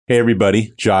Hey,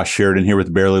 everybody. Josh Sheridan here with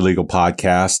the Barely Legal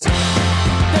Podcast.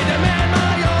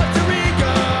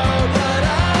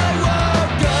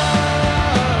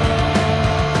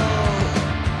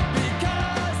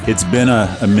 It's been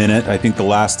a minute. I think the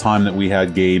last time that we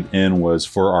had Gabe in was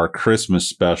for our Christmas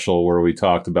special where we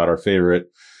talked about our favorite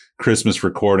Christmas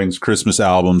recordings, Christmas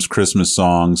albums, Christmas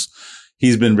songs.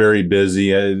 He's been very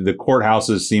busy. The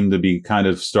courthouses seem to be kind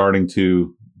of starting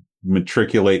to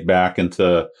matriculate back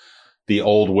into the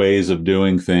old ways of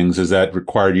doing things. Has that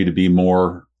required you to be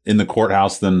more in the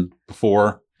courthouse than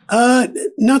before?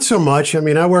 Not so much. I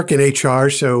mean, I work in HR,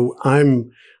 so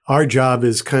our job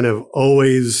is kind of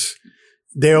always,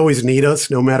 they always need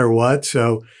us no matter what.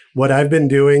 So what I've been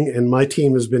doing and my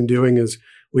team has been doing is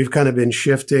we've kind of been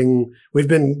shifting. We've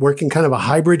been working kind of a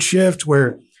hybrid shift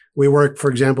where we work, for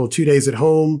example, 2 days at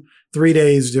home, 3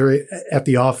 days at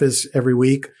the office every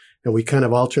week, and we kind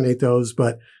of alternate those.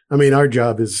 But I mean, our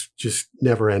job is just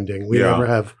never ending. We never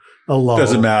have a lull.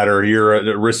 Doesn't matter. You're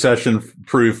a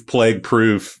recession-proof,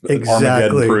 plague-proof, exactly.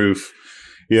 Armageddon-proof.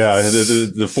 Yeah,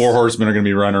 the four horsemen are going to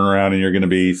be running around, and you're going to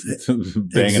be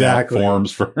banging out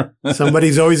forms for.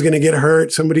 Somebody's always going to get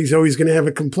hurt. Somebody's always going to have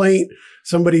a complaint.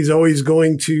 Somebody's always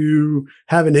going to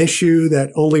have an issue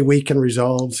that only we can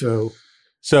resolve.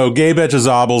 So Gabe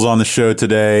Echezabel's on the show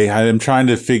today. I am trying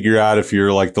to figure out if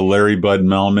you're like the Larry Bud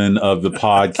Melman of the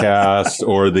podcast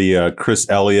or the Chris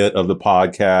Elliott of the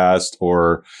podcast,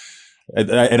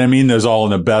 and I mean those all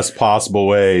in the best possible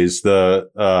ways.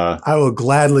 I will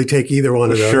gladly take either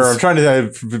one of those. Sure. I'm trying to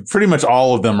have pretty much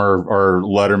all of them are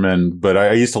Letterman, but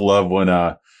I used to love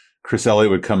when Chris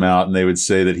Elliott would come out and they would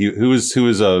say that who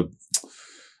was a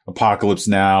Apocalypse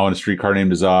Now and A Streetcar Named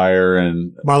Desire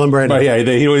and Marlon Brando. But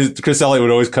yeah, Chris Elliott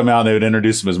would always come out and they would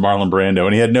introduce him as Marlon Brando,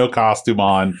 and he had no costume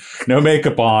on, no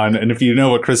makeup on. And if you know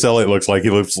what Chris Elliott looks like,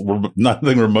 he looks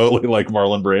nothing remotely like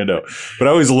Marlon Brando. But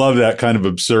I always love that kind of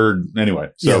absurd. Anyway,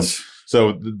 so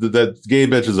that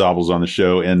Gabe Echezabel's on the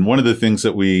show, and one of the things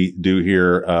that we do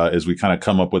here is we kind of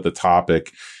come up with a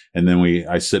topic. And then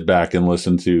I sit back and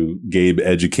listen to Gabe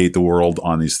educate the world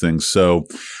on these things. So,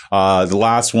 the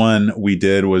last one we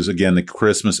did was again, the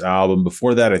Christmas album.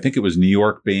 Before that, I think it was New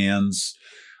York bands.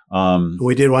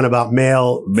 We did one about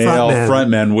male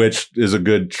frontmen, which is a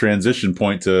good transition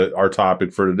point to our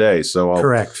topic for today. So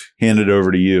I'll hand it over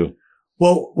to you.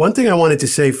 Well, one thing I wanted to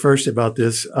say first about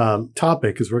this,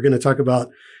 topic is we're going to talk about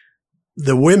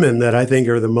the women that I think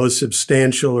are the most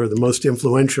substantial or the most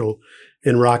influential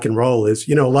in rock and roll. Is,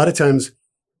 a lot of times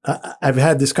I've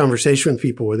had this conversation with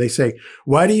people where they say,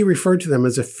 why do you refer to them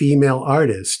as a female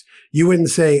artist? You wouldn't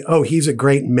say, oh, he's a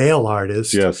great male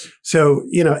artist. Yes. So,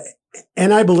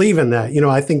 and I believe in that.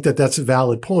 I think that that's a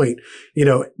valid point,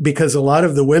 because a lot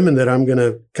of the women that I'm going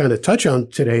to kind of touch on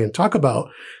today and talk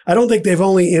about, I don't think they've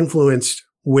only influenced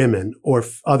women or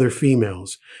other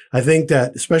females. I think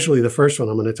that, especially the first one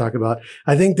I'm going to talk about,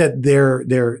 I think that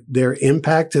their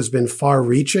impact has been far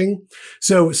reaching.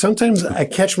 So sometimes I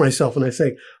catch myself and I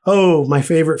say, oh, my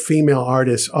favorite female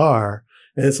artists are,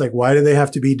 and it's like, why do they have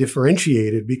to be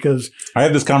differentiated? Because I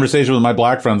have this conversation with my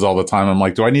black friends all the time. I'm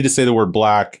like, do I need to say the word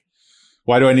black?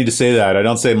 Why do I need to say that? I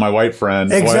don't say my white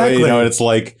friend. Exactly. And it's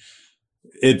like,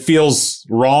 it feels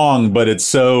wrong, but it's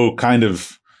so kind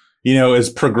of, as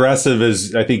progressive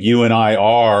as I think you and I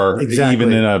are,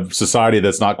 even in a society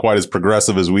that's not quite as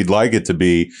progressive as we'd like it to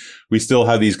be, we still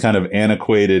have these kind of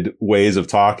antiquated ways of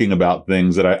talking about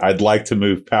things that I'd like to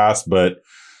move past. But,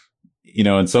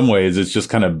 in some ways it's just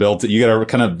kind of built. You got to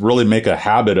kind of really make a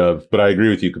habit of, but I agree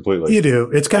with you completely. You do.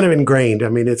 It's kind of ingrained. I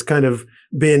mean, it's kind of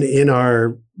been in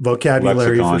our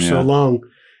vocabulary for so long.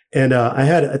 And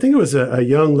I think it was a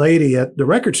young lady at the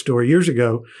record store years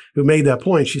ago who made that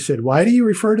point. She said, why do you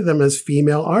refer to them as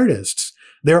female artists?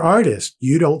 They're artists.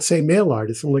 You don't say male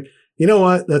artists. I'm like, you know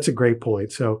what? That's a great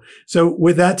point. So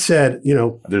with that said,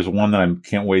 there's one that I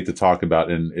can't wait to talk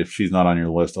about. And if she's not on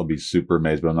your list, I'll be super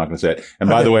amazed, but I'm not going to say it. And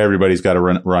by the way, everybody's got a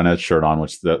Ronette shirt on,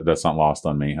 which that's not lost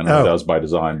on me. I know that was by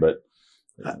design, but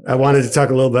I wanted to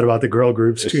talk a little bit about the girl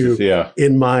groups too.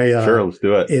 In my, sure, let's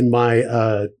do it. In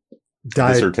my,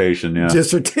 dissertation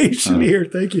here.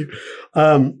 Thank you.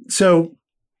 So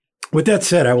with that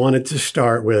said, I wanted to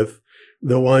start with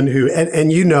the one who, and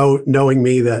knowing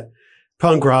me, that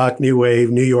punk rock, new wave,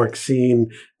 New York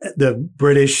scene, the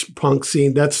British punk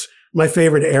scene, that's my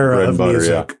favorite era of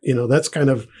music. That's kind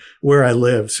of where I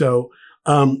live. So,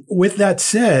 with that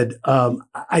said,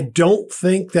 I don't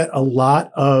think that a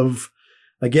lot of,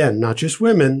 again, not just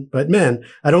women, but men,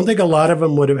 I don't think a lot of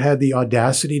them would have had the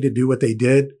audacity to do what they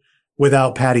did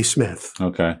without Patti Smith.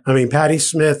 Okay. I mean, Patti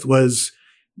Smith was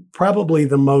probably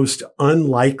the most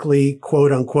unlikely,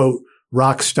 quote unquote,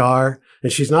 rock star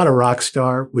and she's not a rock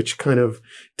star, which kind of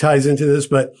ties into this,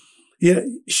 but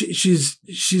she's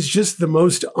just the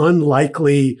most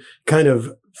unlikely kind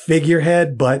of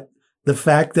figurehead. But the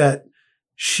fact that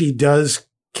she does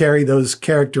carry those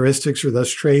characteristics or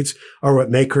those traits are what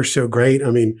make her so great.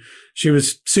 I mean, she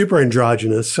was super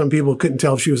androgynous. Some people couldn't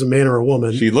tell if she was a man or a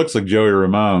woman. She looks like Joey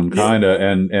Ramone, kind of.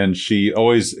 And she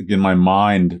always, in my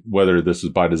mind, whether this is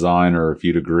by design or if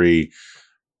you'd agree,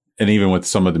 and even with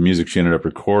some of the music she ended up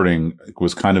recording,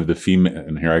 was kind of the female,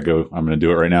 and here I go, I'm going to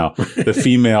do it right now, the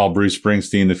female Bruce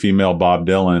Springsteen, the female Bob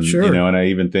Dylan, Sure. and I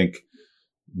even think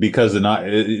because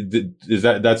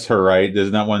that's her, right?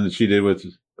 Isn't that one that she did with?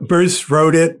 Bruce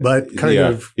wrote it, but kind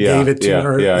of gave it to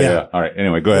her. Yeah. All right.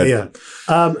 Anyway, go ahead. Yeah.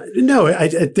 No, I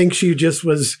think she just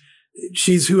was,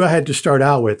 she's who I had to start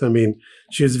out with. I mean,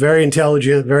 she was very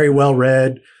intelligent, very well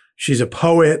read. She's a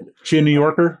poet. She a New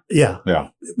Yorker? Yeah. Yeah.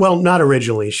 Well, not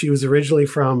originally. She was originally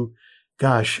from,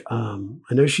 I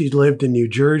know she lived in New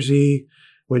Jersey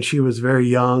when she was very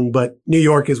young, but New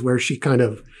York is where she kind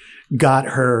of got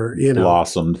her,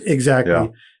 blossomed. Exactly. Yeah.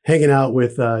 Hanging out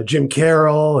with Jim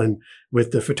Carroll and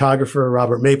with the photographer,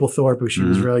 Robert Mapplethorpe, who she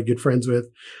was really good friends with.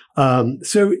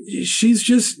 So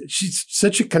she's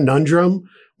such a conundrum,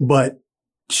 but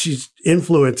she's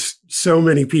influenced so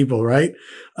many people, right?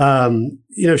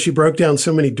 She broke down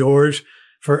so many doors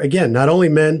for, again, not only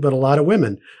men, but a lot of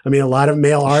women. I mean, a lot of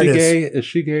male artists. Is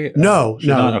she gay? No,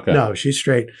 Okay. No, she's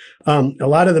straight. A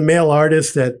lot of the male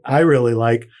artists that I really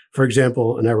like, for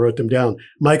example, and I wrote them down,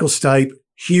 Michael Stipe,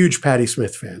 huge Patti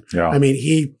Smith fan. Yeah. I mean,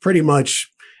 he pretty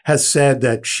much has said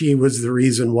that she was the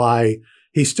reason why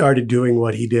he started doing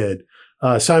what he did.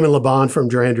 Simon Le Bon from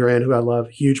Duran Duran, who I love,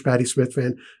 huge Patti Smith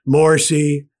fan.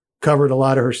 Morrissey covered a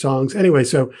lot of her songs. Anyway,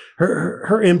 so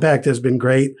her impact has been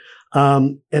great.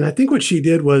 And I think what she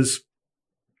did was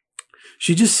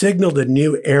she just signaled a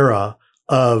new era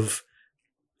of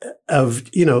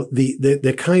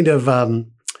the kind of,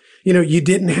 you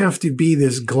didn't have to be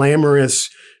this glamorous,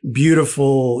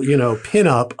 beautiful,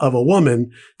 pinup of a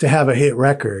woman to have a hit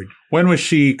record. When was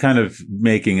she kind of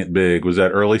making it big? Was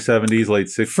that early 70s, late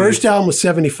 60s? First album was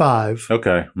 75.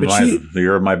 Okay. But the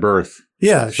year of my birth.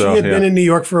 Yeah. She had been in New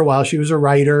York for a while. She was a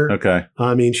writer. Okay.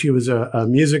 I mean, she was a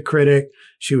music critic.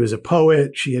 She was a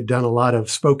poet. She had done a lot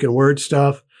of spoken word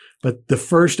stuff. But the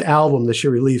first album that she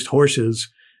released,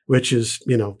 Horses, which is,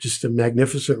 just a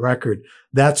magnificent record,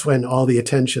 that's when all the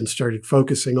attention started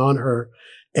focusing on her.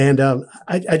 And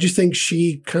I just think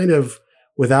she kind of,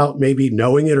 without maybe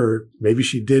knowing it, or maybe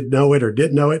she did know it or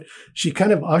didn't know it, she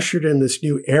kind of ushered in this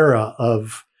new era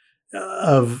of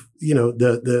the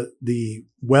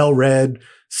well-read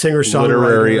singer-songwriter.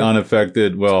 Literary,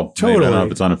 unaffected. Well, totally. Maybe I don't know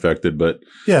if it's unaffected, but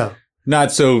yeah,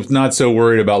 not so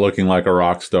worried about looking like a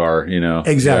rock star,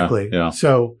 Exactly. Yeah.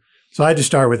 So I had to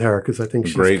start with her because I think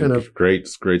she's kind of great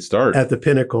start at the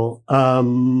pinnacle.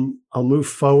 I'll move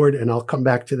forward and I'll come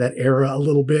back to that era a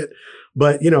little bit.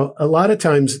 But, a lot of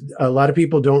times, a lot of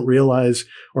people don't realize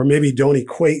or maybe don't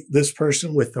equate this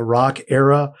person with the rock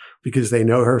era because they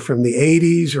know her from the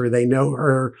 80s or they know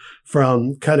her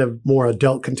from kind of more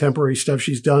adult contemporary stuff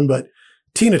she's done. But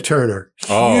Tina Turner,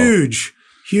 huge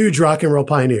rock and roll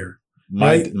pioneer.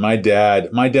 My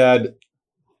dad,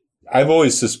 I've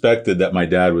always suspected that my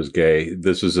dad was gay.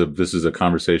 This is a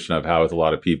conversation I've had with a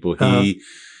lot of people.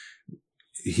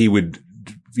 He would,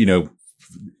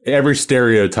 every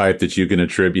stereotype that you can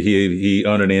attribute. He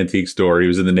owned an antique store. He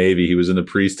was in the Navy. He was in the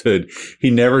priesthood. He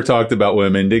never talked about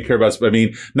women. Didn't care about,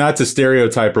 not to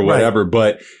stereotype or whatever, right.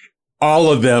 But all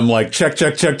of them like check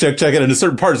it. And a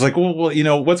certain part is like,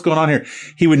 well, what's going on here?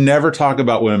 He would never talk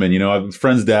about women.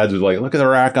 Friends' dads would like, look at the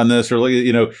rack on this or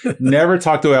look, never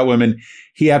talked about women.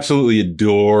 He absolutely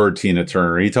adored Tina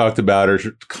Turner. He talked about her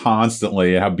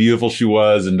constantly, how beautiful she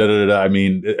was and da-da-da-da. I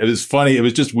mean, it was funny. It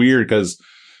was just weird because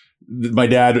my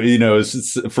dad,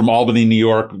 is from Albany, New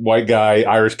York, white guy,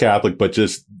 Irish Catholic, but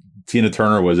just Tina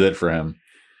Turner was it for him.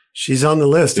 She's on the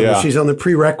list. I mean, she's on the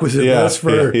prerequisite list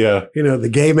for, the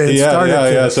gay man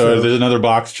startup. Yeah. So there's another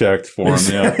box checked for him.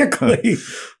 Exactly.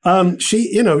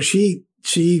 She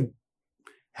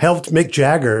helped Mick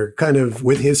Jagger kind of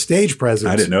with his stage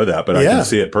presence. I didn't know that, but I can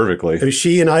see it perfectly. I mean,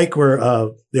 she and Ike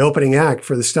were the opening act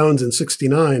for the Stones in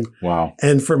 '69. Wow.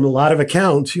 And from a lot of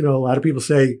accounts, a lot of people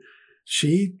say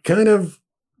she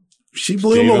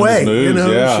blew him away.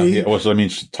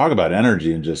 Talk about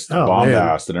energy and just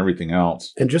bombast and everything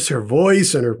else. And just her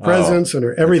voice and her presence and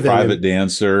her everything. Private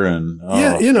dancer and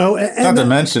and not to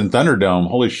mention Thunderdome.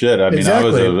 Holy shit. I mean,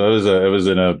 exactly. I was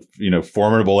in a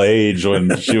formidable age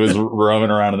when she was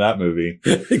roaming around in that movie.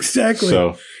 Exactly.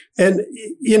 So, and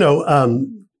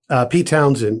Pete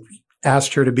Townsend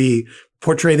asked her to be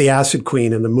portray the Acid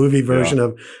Queen in the movie version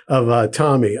of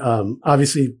Tommy.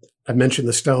 Obviously, I mentioned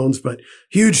the Stones, but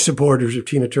huge supporters of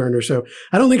Tina Turner. So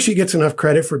I don't think she gets enough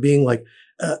credit for being like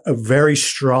a very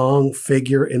strong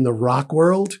figure in the rock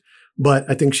world. But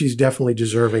I think she's definitely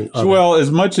deserving of well,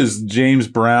 as much as James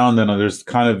Brown, then there's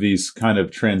kind of these kind of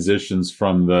transitions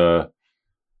from the,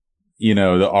 you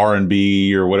know, the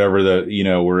R&B or whatever,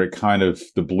 where it kind of,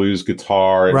 the blues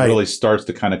guitar, it really starts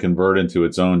to kind of convert into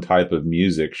its own type of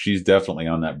music. She's definitely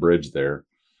on that bridge there.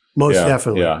 Most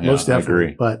definitely. Most definitely. I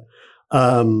agree. But,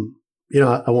 I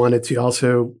wanted to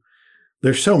also,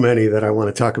 there's so many that I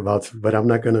want to talk about, but I'm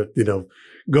not going to,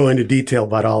 go into detail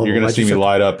about all of them. You're going to see me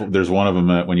light up. There's one of them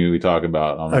that when we talk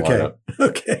about, I'm going to light up.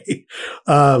 Okay.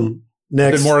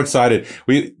 Next. I've been more excited.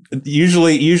 We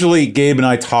usually Gabe and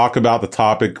I talk about the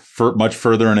topic much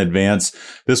further in advance.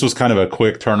 This was kind of a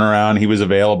quick turnaround. He was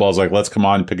available. I was like, let's come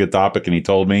on and pick a topic. And he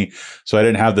told me, so I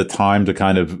didn't have the time to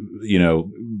kind of,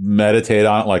 meditate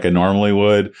on it like I normally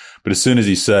would. But as soon as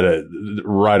he said it,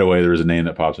 right away, there was a name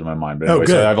that pops in my mind. But anyway,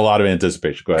 so I have a lot of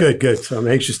anticipation. Go ahead. Good. So I'm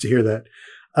anxious to hear that.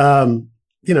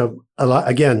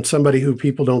 Again, somebody who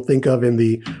people don't think of in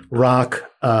the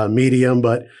rock medium,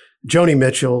 but Joni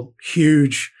Mitchell,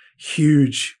 huge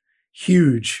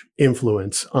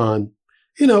influence on,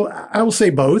 I will say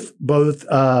both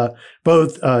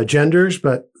genders,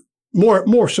 but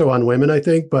more so on women, I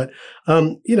think. But,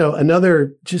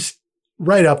 another just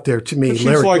right up there to me. She's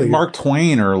lyrically. like Mark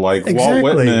Twain or like Walt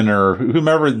Whitman or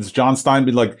whomever, John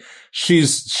Steinbeck. Like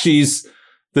she's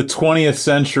the 20th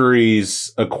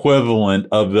century's equivalent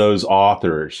of those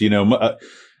authors,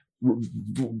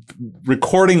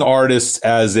 recording artists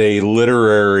as a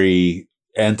literary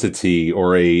entity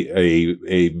or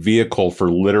a vehicle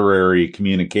for literary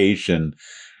communication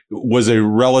was a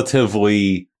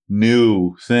relatively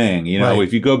new thing.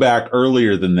 If you go back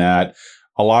earlier than that,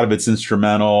 a lot of it's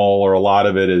instrumental or a lot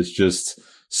of it is just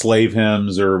slave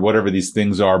hymns or whatever these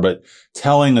things are, but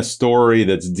telling a story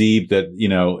that's deep that,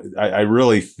 I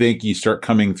really think you start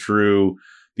coming through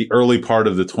the early part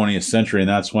of the 20th century, and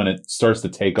that's when it starts to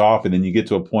take off. And then you get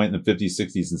to a point in the 50s,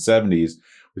 60s, and 70s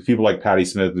with people like Patti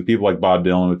Smith, with people like Bob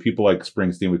Dylan, with people like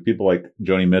Springsteen, with people like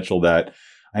Joni Mitchell that,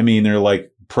 they're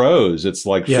like prose. It's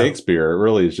like Shakespeare. It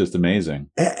really is just amazing.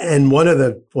 And one of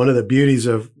the beauties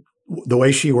of the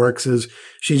way she works is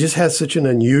she just has such an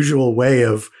unusual way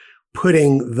of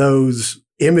putting those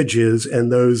images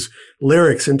and those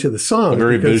lyrics into the song.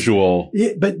 Very visual.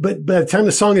 Yeah, but by the time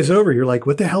the song is over, you're like,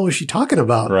 what the hell was she talking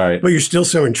about? Right. But you're still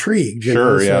so intrigued.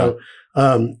 Sure. So,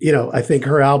 I think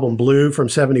her album Blue from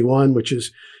 71, which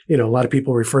is, a lot of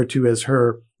people refer to as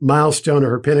her milestone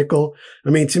or her pinnacle.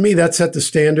 To me, that set the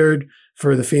standard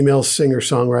for the female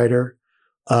singer-songwriter.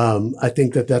 I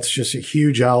think that's just a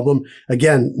huge album.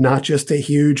 Again, not just a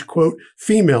huge, quote,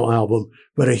 female album,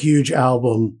 but a huge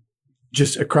album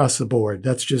just across the board.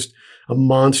 That's just a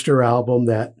monster album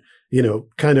that,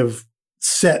 kind of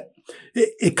set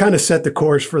the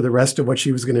course for the rest of what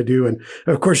she was going to do. And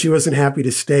of course, she wasn't happy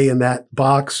to stay in that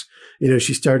box.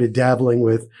 She started dabbling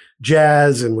with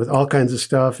jazz and with all kinds of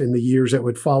stuff in the years that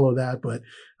would follow that. But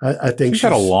I think she's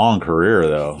had a long career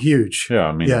though. Huge.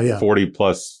 Yeah. 40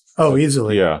 plus. Oh,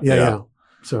 easily. Yeah.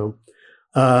 So,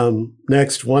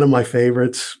 next, one of my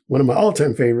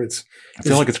all-time favorites. I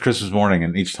feel like it's Christmas morning,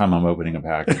 and each time I'm opening a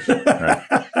package.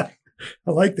 Right?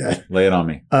 I like that. Lay it on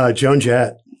me. Joan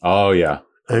Jett. Oh, yeah.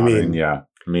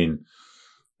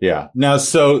 Yeah. Now,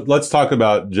 so let's talk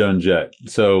about Joan Jett.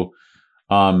 So,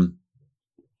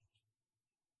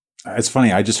 it's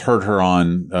funny. I just heard her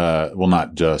on,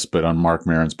 not just, but on Mark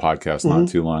Maron's podcast not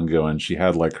too long ago. And she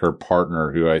had like her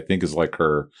partner who I think is like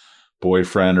her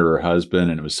boyfriend or her husband.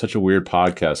 And it was such a weird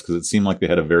podcast because it seemed like they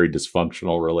had a very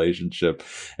dysfunctional relationship.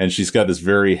 And she's got this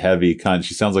very heavy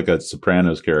she sounds like a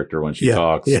Sopranos character when she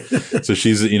talks. Yeah. So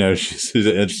she's an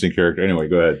interesting character. Anyway,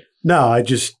 go ahead. No, I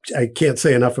can't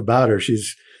say enough about her.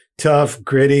 She's tough,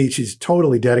 gritty. She's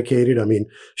totally dedicated.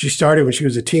 She started when she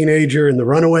was a teenager in the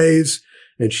Runaways,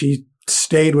 and she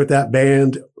stayed with that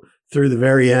band through the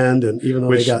very end. And even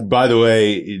though by the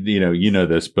way, you know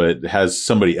this, but has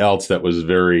somebody else that was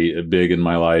very big in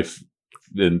my life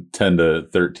in 10 to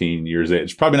 13 years age.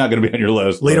 It's probably not going to be on your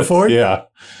list. Lita Ford? Yeah.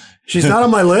 She's not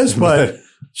on my list, but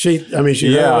she they're with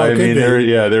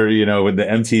the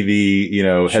MTV,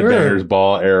 Headbangers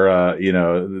Ball era,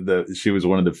 she was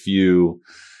one of the few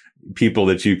people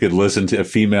that you could listen to,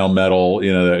 female metal,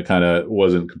 that kind of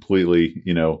wasn't completely,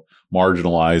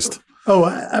 marginalized.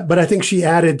 Oh, but I think she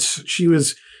added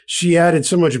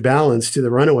so much balance to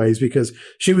the Runaways because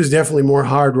she was definitely more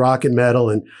hard rock and metal,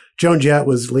 and Joan Jett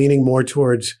was leaning more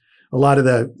towards a lot of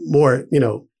the more,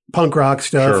 punk rock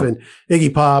stuff Sure. and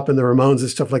Iggy Pop and the Ramones and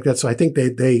stuff like that. So I think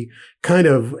they kind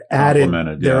of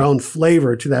added their own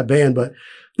flavor to that band, but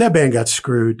that band got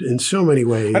screwed in so many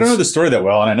ways. I don't know the story that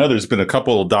well, and I know there's been a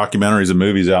couple of documentaries and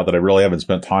movies out that I really haven't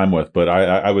spent time with, but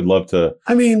I would love to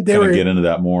get into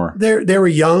that more. There were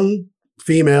young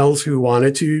females who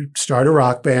wanted to start a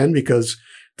rock band because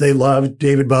they loved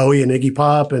David Bowie and Iggy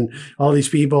Pop and all these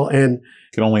people, and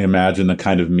can only imagine the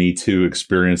kind of Me Too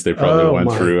experience they probably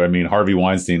went through. I mean, Harvey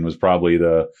Weinstein was probably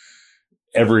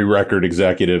every record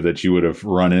executive that you would have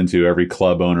run into, every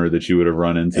club owner that you would have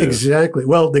run into. Exactly.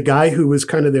 Well, the guy who was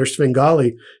kind of their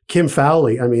Svengali, Kim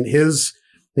Fowley, I mean,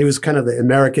 he was kind of the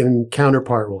American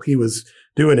counterpart. Well, he was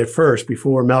doing it first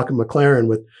before Malcolm McLaren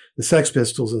with the Sex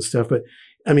Pistols and stuff. But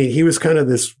I mean, he was kind of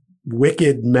this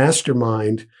wicked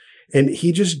mastermind, and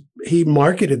he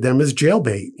marketed them as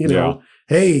jailbait, you know. Yeah.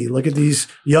 Hey, look at these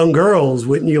young girls.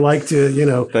 Wouldn't you like to, you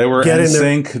know, they were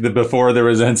NSYNC before there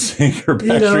was NSYNC or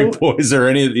Backstreet Boys or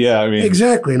any, I mean.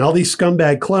 Exactly. And all these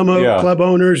scumbag club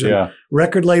owners and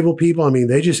record label people, I mean,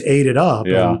 they just ate it up.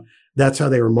 Yeah. And that's how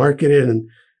they were marketed. And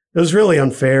it was really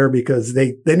unfair because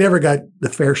they never got the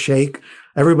fair shake.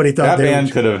 Everybody thought that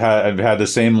band could have had the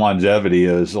same longevity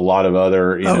as a lot of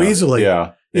other, easily.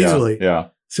 Yeah. Easily. Yeah.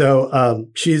 So,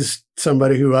 she's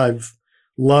somebody who I've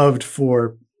loved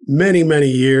for many, many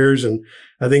years. And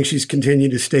I think she's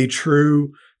continued to stay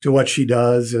true to what she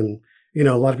does. And, you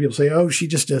know, a lot of people say, oh, she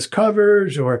just does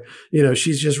covers, or, you know,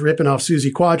 she's just ripping off Susie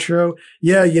Quatro.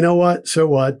 Yeah. You know what? So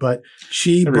what? But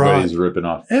everybody's ripping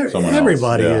off someone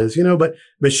everybody else. Is, you know, but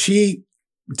she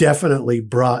definitely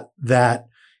brought that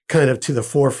kind of to the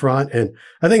forefront. And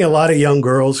I think a lot of young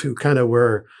girls who kind of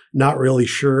were not really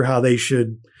sure how they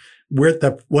should,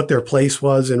 what their place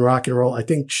was in rock and roll, I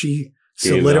think she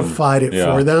solidified it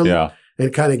for them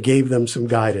and kind of gave them some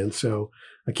guidance. So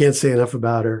I can't say enough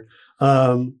about her.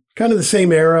 Kind of the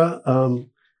same era.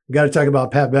 Got to talk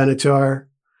about Pat Benatar.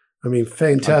 I mean,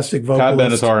 fantastic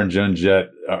vocalist. Pat Benatar and Joan Jett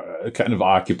kind of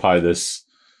occupy this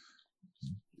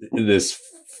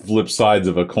flip sides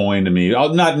of a coin to me.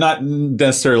 Not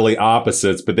necessarily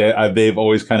opposites, but they've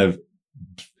always kind of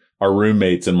are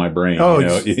roommates in my brain. Oh,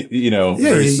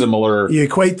 very similar. You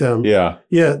equate them. Yeah.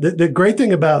 Yeah. The great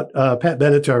thing about Pat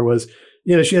Benatar was,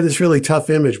 you know, she had this really tough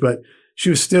image, but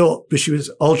she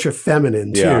was ultra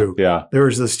feminine too. Yeah. There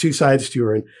was those two sides to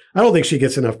her. And I don't think she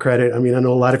gets enough credit. I mean, I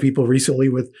know a lot of people recently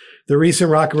with the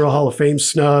recent Rock and Roll Hall of Fame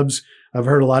snubs. I've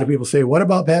heard a lot of people say, what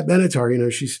about Pat Benatar? You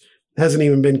know, she's hasn't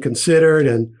even been considered.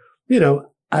 And, you know,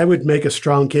 I would make a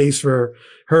strong case for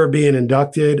her being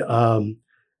inducted.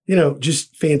 You know,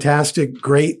 just fantastic,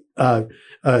 great,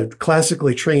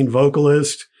 classically trained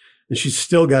vocalist. And she's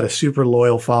still got a super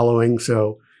loyal following.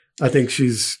 So I think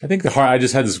I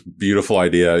just had this beautiful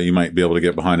idea. You might be able to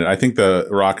get behind it. I think the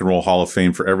Rock and Roll Hall of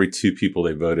Fame, for every 2 people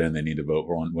they vote in, they need to vote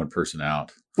one person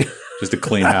out. Just to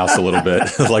clean house a little bit.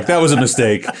 Like, that was a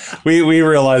mistake. We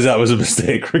realized that was a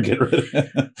mistake. We're getting rid of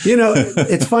it. You know,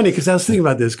 it's funny because I was thinking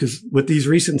about this because with these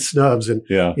recent snubs and,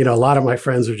 you know, a lot of my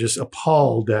friends are just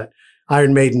appalled that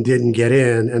Iron Maiden didn't get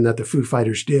in and that the Foo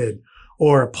Fighters did,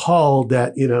 or appalled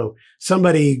that, you know,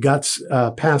 somebody got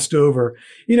passed over,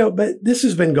 you know, but this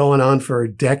has been going on for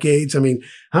decades. I mean,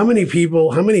 how many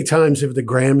times have the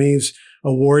Grammys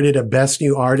awarded a best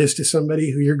new artist to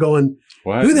somebody who you're going,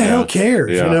 what? Who the hell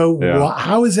cares? You know,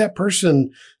 how is that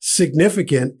person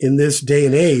significant in this day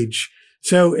and age?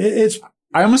 So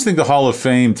I almost think the Hall of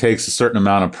Fame takes a certain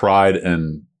amount of pride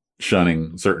in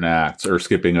shunning certain acts or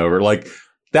skipping over. Like,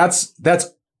 that's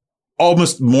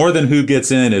almost more than who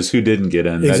gets in is who didn't get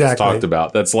in. Exactly. That's talked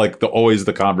about. That's like always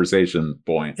the conversation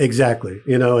point. Exactly.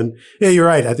 You know, and yeah, you're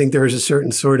right. I think there is a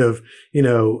certain sort of, you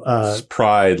know,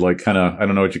 pride, like kind of, I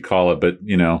don't know what you call it, but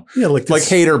you know, like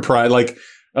hater pride, like,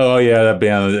 oh yeah, that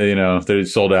band, you know, they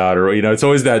sold out, or, you know, it's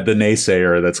always the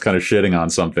naysayer that's kind of shitting on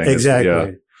something.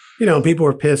 Exactly. You know, people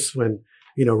were pissed when,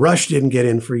 you know, Rush didn't get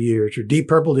in for years or Deep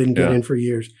Purple didn't get in for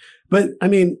years. But I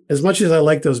mean, as much as I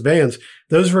like those bands,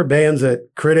 those were bands that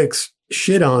critics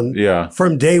shit on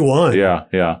from day one. Yeah.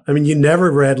 Yeah. I mean, you never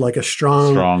read like a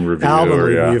strong review, album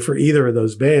review for either of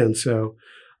those bands. So,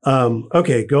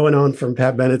 okay, going on from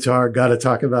Pat Benatar, got to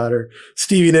talk about her.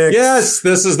 Stevie Nicks. Yes,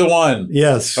 this is the one.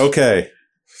 Yes. Okay.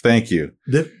 Thank you.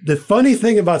 The funny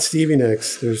thing about Stevie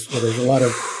Nicks, there's a lot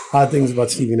of odd things about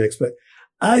Stevie Nicks, but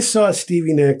I saw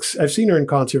Stevie Nicks. I've seen her in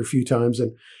concert a few times,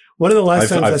 and one of the last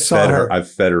times I saw her,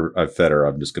 I've fed her.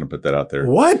 I'm just going to put that out there.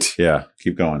 What? Yeah.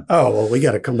 Keep going. Oh, well, we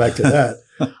got to come back to that.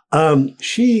 I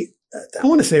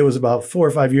want to say it was about 4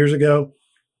 or 5 years ago.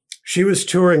 She was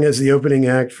touring as the opening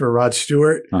act for Rod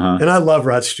Stewart. And I love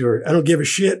Rod Stewart. I don't give a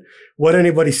shit what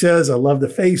anybody says. I love the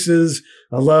Faces.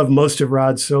 I love most of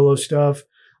Rod's solo stuff.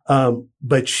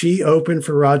 But she opened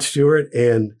for Rod Stewart,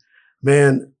 and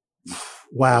man,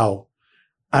 wow,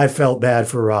 I felt bad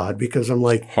for Rod because I'm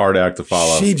like, hard act to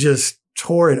follow. She just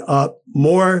tore it up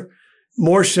more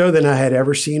so than I had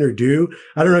ever seen her do.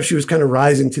 I don't know if she was kind of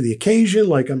rising to the occasion,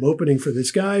 like I'm opening for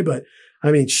this guy, but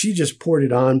I mean, she just poured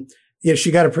it on. Yeah,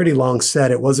 she got a pretty long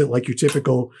set. It wasn't like your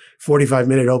typical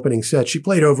 45-minute opening set. She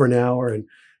played over an hour, and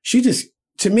she just,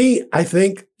 to me, I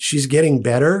think she's getting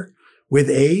better with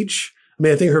age. I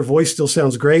mean, I think her voice still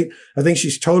sounds great. I think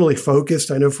she's totally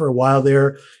focused. I know for a while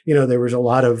there, there was a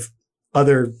lot of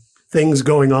other things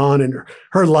going on in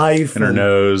her life and her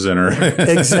nose and her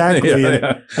exactly.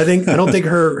 Yeah. I don't think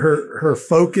her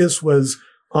focus was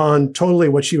on totally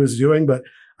what she was doing, but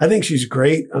I think she's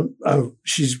great.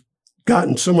 She's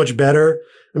gotten so much better.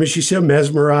 I mean, she's so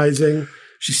mesmerizing.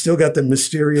 She's still got the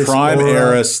mysterious prime aura.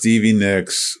 era. Stevie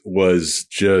Nicks was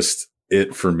just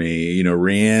it for me,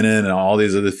 Rhiannon and all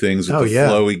these other things with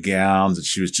flowy gowns, and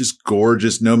she was just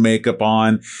gorgeous, no makeup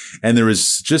on. And there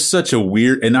was just such a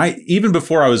weird, and even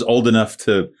before I was old enough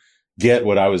to get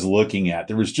what I was looking at,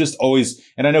 there was just always,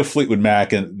 and I know Fleetwood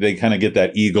Mac, and they kind of get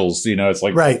that Eagles, it's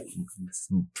like, right.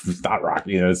 It's not rock,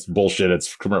 it's bullshit.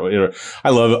 It's commercial. I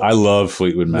love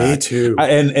Fleetwood Mac. Me too.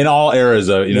 And in all eras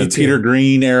of, Peter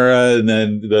Green era, and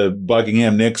then the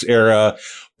Buckingham Nicks era.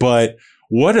 But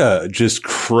what a just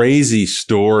crazy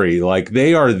story. Like,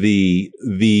 they are the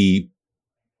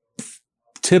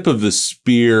tip of the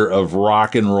spear of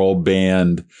rock and roll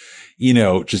band.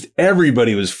 Just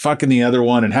everybody was fucking the other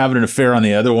one and having an affair on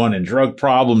the other one and drug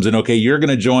problems. And okay, you're going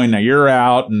to join. Now you're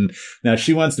out. And now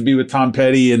she wants to be with Tom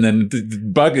Petty. And then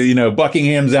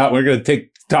Buckingham's out. We're going to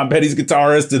take Tom Petty's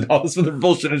guitarist and all this other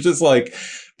bullshit. It's just like,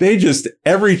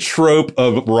 every trope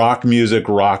of rock music,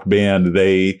 rock band,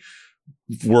 they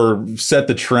were set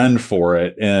the trend for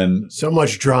it. And so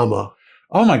much drama.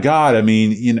 Oh my God. I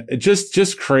mean,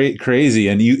 just crazy.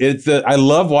 And I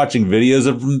love watching videos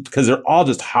of them because they're all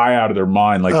just high out of their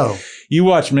mind. Like, you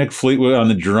watch Mick Fleetwood on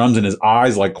the drums and his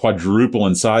eyes like quadruple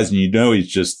in size, and he's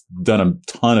just done a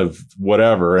ton of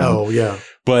whatever. And,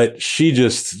 but she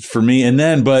just, for me,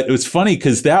 but it was funny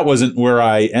because that wasn't where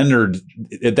I entered.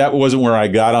 That wasn't where I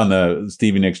got on the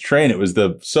Stevie Nicks train. It was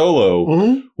the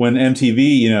solo when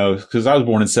MTV, because I was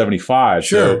born in 75.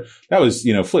 Sure. So that was,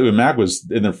 Fleetwood Mac was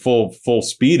in their full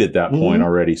speed at that point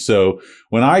already. So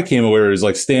when I came away, it was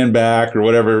like Stand Back or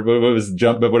whatever,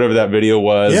 whatever that video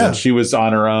was. Yeah. And she was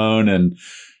on her own, and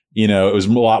it was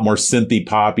a lot more synthy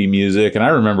poppy music. And I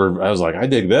remember I was like, I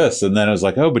dig this. And then I was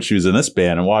like, oh, but she was in this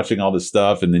band, and watching all this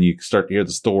stuff. And then you start to hear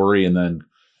the story, and then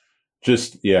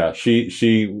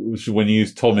she, when you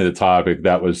told me the topic,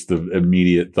 that was the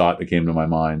immediate thought that came to my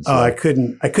mind. So. Oh, I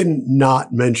couldn't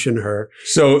not mention her.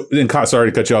 So sorry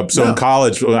to cut you up. So in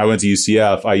college, when I went to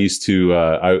UCF, I used to,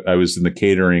 I was in the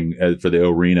catering for the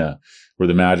arena where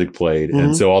the Magic played.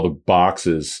 And so all the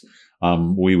boxes,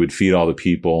 we would feed all the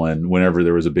people. And whenever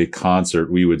there was a big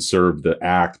concert, we would serve the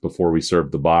act before we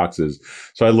served the boxes.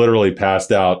 So I literally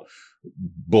passed out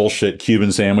bullshit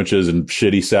Cuban sandwiches and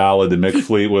shitty salad to Mick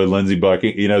Fleetwood, Lindsey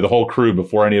Buckingham, the whole crew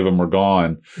before any of them were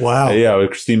gone. Wow. With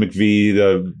Christine McVie,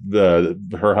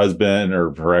 her husband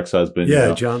or her ex-husband.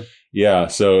 Yeah, John. Yeah.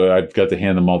 So I got to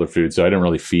hand them all their food. So I didn't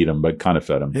really feed them, but kind of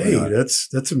fed them. Hey,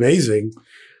 that's amazing.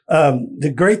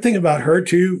 The great thing about her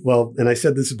too, and I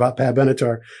said this about Pat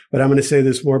Benatar, but I'm going to say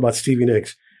this more about Stevie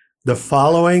Nicks. The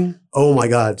following, oh my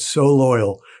God, so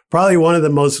loyal. Probably one of the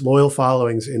most loyal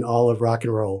followings in all of rock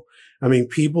and roll. I mean,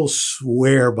 people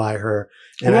swear by her.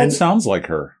 And it sounds like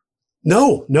her.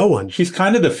 No one. She's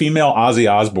kind of the female Ozzy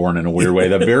Osbourne in a weird way,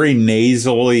 the very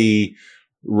nasally,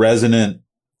 resonant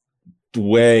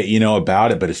way,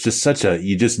 about it. But it's just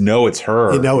you just know it's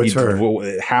her. It's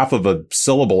her. Half of a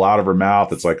syllable out of her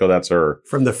mouth. It's like, oh, that's her.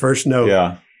 From the first note.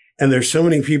 Yeah. And there's so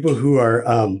many people who are,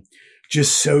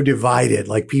 just so divided.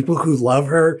 Like, people who love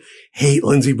her hate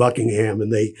Lindsey Buckingham, and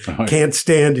they can't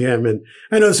stand him. And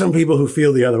I know some people who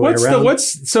feel the other way around.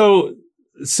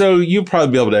 So you'll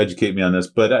probably be able to educate me on this,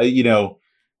 but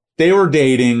they were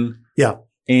dating. Yeah.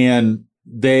 And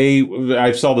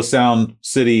I saw the Sound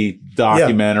City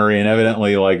documentary, and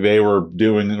evidently like they were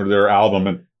doing their album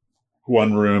in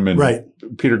one room, and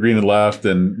Peter Green had left,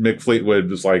 and Mick Fleetwood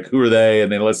was like, who are they? And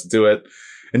they listened to it.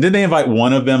 And didn't they invite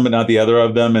one of them, but not the other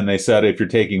of them? And they said, if you're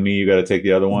taking me, you got to take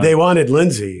the other one. They wanted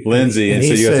Lindsey. And so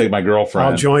you got to take my girlfriend.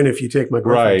 I'll join if you take my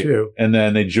girlfriend too. And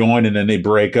then they join, and then they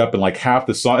break up, and like half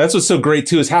the song. That's what's so great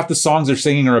too, is half the songs they're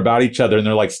singing are about each other, and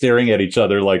they're like staring at each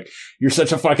other like, you're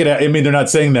such a fucking, I mean, they're not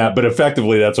saying that, but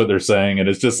effectively that's what they're saying. And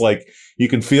it's just like, you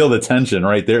can feel the tension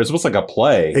right there. It's almost like a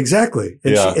play. Exactly.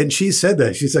 And she said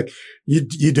that. She's like,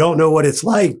 you don't know what it's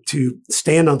like to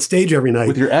stand on stage every night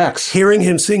with your ex, hearing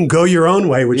him sing "Go Your Own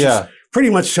Way," which is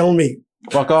pretty much telling me,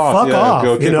 fuck off,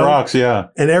 go kick rocks,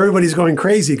 And everybody's going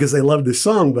crazy because they love this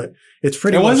song, but it's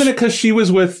pretty. And wasn't it because she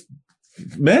was with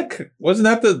Mick? Wasn't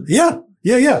that the? Yeah.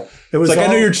 It was like, I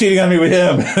know you're cheating on me with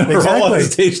him. Exactly. We're all on the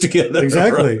stage together.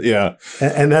 Exactly. Yeah.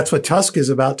 And that's what Tusk is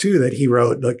about too, that he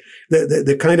wrote. Like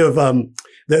the kind of,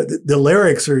 the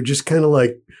lyrics are just kind of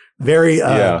like very,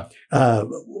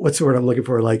 what's the word I'm looking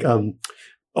for? Like,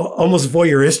 almost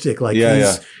voyeuristic. Like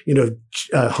he's,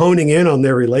 honing in on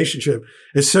their relationship.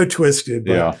 It's so twisted.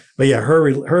 But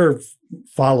her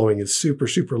following is super,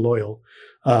 super loyal.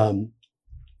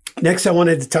 Next, I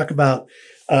wanted to talk about,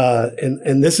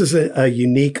 and this is a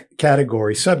unique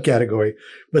subcategory,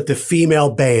 but the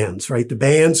female bands, right? The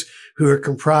bands who are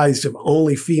comprised of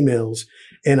only females.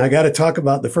 And I got to talk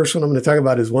about, the first one I'm going to talk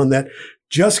about is one that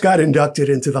just got inducted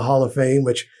into the Hall of Fame,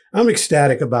 which I'm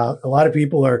ecstatic about. A lot of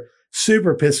people are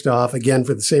super pissed off, again,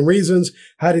 for the same reasons.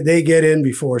 How did they get in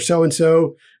before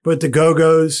so-and-so? But the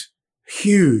Go-Go's,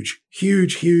 huge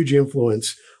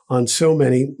influence on so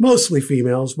many, mostly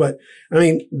females. But I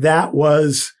mean, that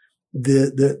was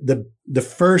the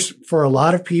first, for a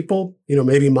lot of people,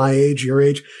 maybe my age, your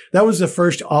age, that was the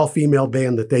first all-female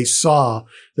band that they saw,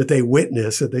 that they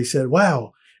witnessed, that they said,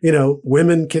 wow,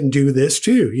 women can do this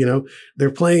too.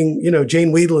 They're playing,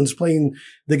 Jane Wiedlin's playing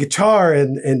the guitar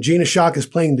and Gina Shock is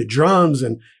playing the drums,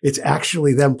 and it's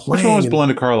actually them playing. Which one was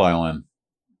Belinda Carlisle in?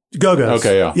 Go-Go's.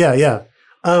 Okay, yeah. Yeah.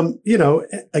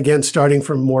 Again, starting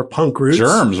from more punk roots.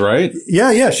 Germs, right?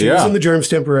 Yeah. She was in the Germs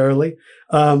temporarily.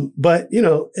 But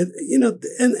and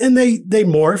they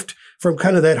morphed from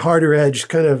kind of that harder edge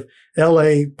kind of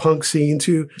LA punk scene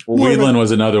to. Well, Wiedlin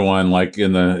was another one, like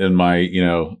in my,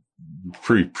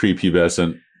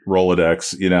 prepubescent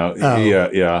Rolodex,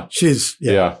 Yeah. She's,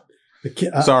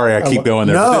 Sorry, I keep going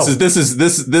there. No. This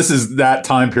is that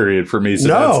time period for me.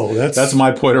 So that's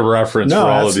my point of reference for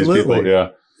all of these people. Yeah.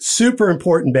 Super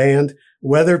important band.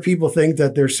 Whether people think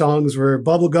that their songs were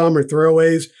bubblegum or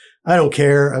throwaways, I don't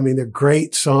care. I mean, they're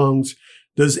great songs.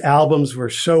 Those albums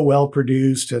were so well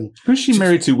produced. And who's she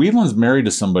married to? Wiedlin's married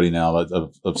to somebody now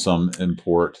of some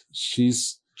import.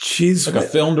 She's like a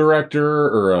film director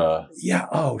or a. Yeah.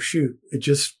 Oh, shoot. It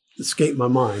just escaped my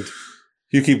mind.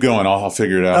 You keep going. I'll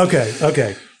figure it out.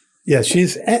 Okay. Yeah.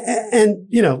 She's, and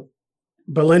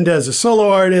Belinda is a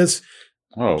solo artist.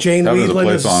 Oh, Jane Wiedlin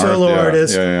is a solo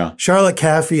artist. Yeah. Charlotte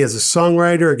Caffey is a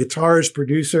songwriter, a guitarist,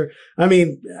 producer. I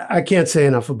mean, I can't say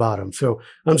enough about them. So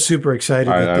I'm super excited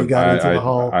that they got into the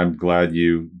Hall. I'm glad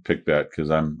you picked that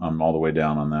because I'm all the way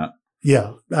down on that.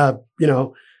 Yeah.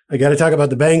 I got to talk about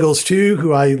the Bangles too,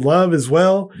 who I love as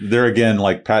well. They're again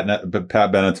like Pat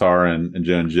Benatar and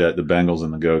Joan Jett. The Bangles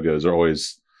and the Go-Go's are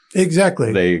always.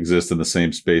 Exactly. They exist in the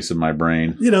same space in my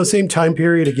brain. Same time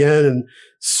period again, and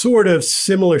sort of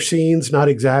similar scenes, not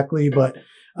exactly, but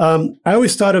I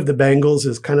always thought of the Bangles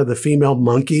as kind of the female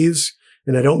Monkees.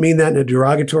 And I don't mean that in a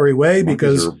derogatory way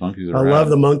because I love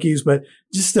the Monkees, but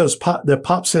just the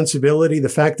pop sensibility, the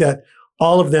fact that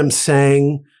all of them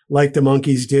sang like the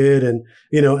Monkees did. And,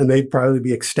 and they'd probably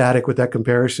be ecstatic with that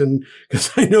comparison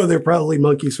because I know they're probably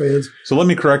Monkees fans. So let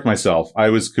me correct myself. I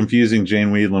was confusing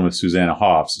Jane Wiedlin with Susanna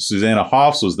Hoffs. Susanna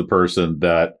Hoffs was the person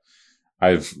that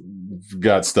I've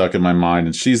got stuck in my mind,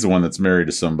 and she's the one that's married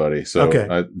to somebody.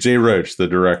 So Jay Roach, the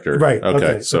director. Right.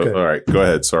 Okay. All right. Go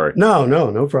ahead. Sorry.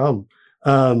 No problem.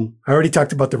 I already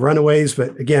talked about the Runaways,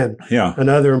 but again,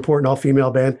 another important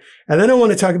all-female band. And then I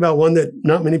want to talk about one that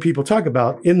not many people talk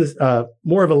about in the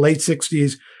more of a late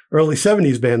 60s, early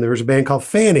 70s band. There was a band called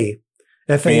Fanny.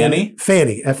 Fanny?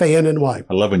 Fanny, Fanny.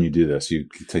 I love when you do this. You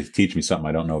teach me something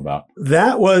I don't know about.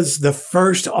 That was the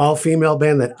first all-female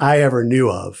band that I ever knew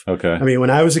of. Okay. I mean,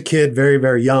 when I was a kid, very,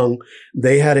 very young,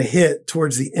 they had a hit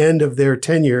towards the end of their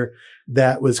tenure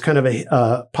that was kind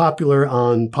of popular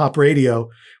on pop radio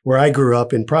where I grew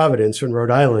up in Providence in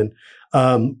Rhode Island.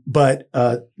 But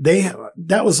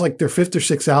that was like their fifth or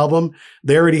sixth album.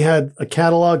 They already had a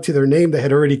catalog to their name. They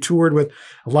had already toured with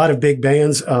a lot of big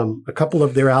bands. A couple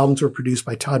of their albums were produced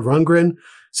by Todd Rundgren.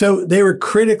 So they were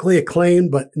critically acclaimed,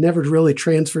 but never really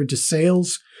transferred to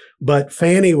sales. But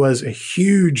Fanny was a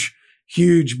huge,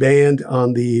 huge band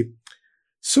on the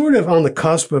sort of on the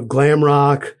cusp of glam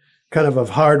rock, kind of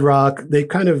hard rock. They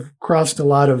kind of crossed a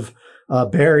lot of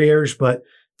barriers, but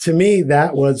to me,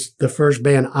 that was the first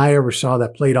band I ever saw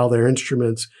that played all their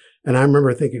instruments. And I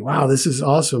remember thinking, wow, this is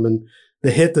awesome. And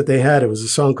the hit that they had, it was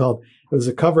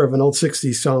a cover of an old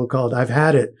 60s song called I've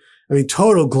Had It. I mean,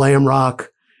 total glam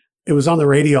rock, it was on the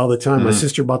radio all the time. Mhm. My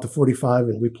sister bought the 45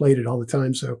 and we played it all the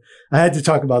time. So I had to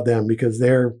talk about them because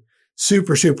they're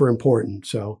super, super important.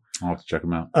 So I'll have to check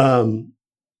them out.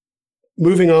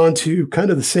 moving on to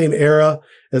kind of the same era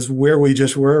as where we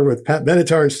just were with Pat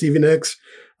Benatar and Stevie Nicks.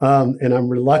 And I'm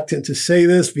reluctant to say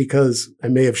this because I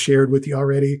may have shared with you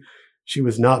already. She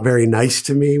was not very nice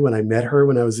to me when I met her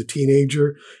when I was a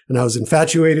teenager and I was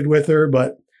infatuated with her.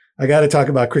 But I got to talk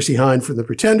about Chrissie Hynde for the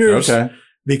Pretenders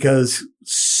because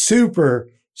super,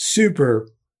 super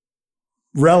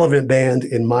relevant band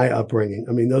in my upbringing.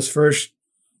 I mean, those first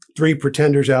 3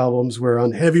 Pretenders albums were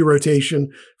on heavy rotation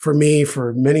for me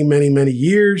for many, many, many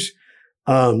years.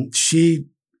 She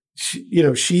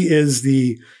is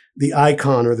the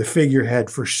icon or the figurehead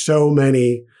for so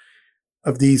many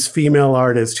of these female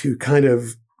artists who kind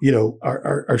of,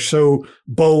 are so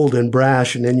bold and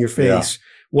brash and in your face. Yeah.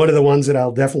 One of the ones that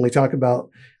I'll definitely talk about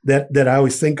that I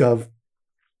always think of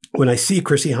when I see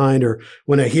Chrissie Hynde or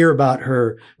when I hear about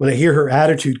her, when I hear her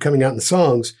attitude coming out in the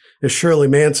songs, is Shirley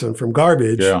Manson from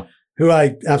Garbage, who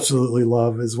I absolutely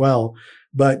love as well.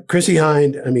 But Chrissie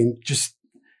Hynde, I mean, just,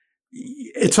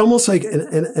 it's almost like,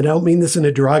 and I don't mean this in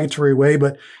a derogatory way,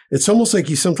 but it's almost like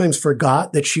you sometimes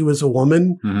forgot that she was a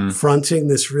woman fronting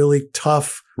this really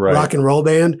tough rock and roll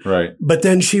band. Right. But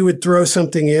then she would throw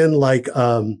something in like,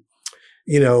 a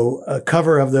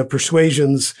cover of the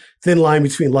Persuasion's Thin Line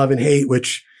Between Love and Hate,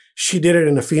 which she did it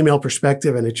in a female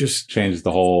perspective and it just changed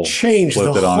the whole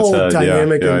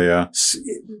dynamic. Yeah.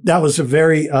 That was a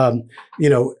very,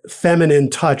 feminine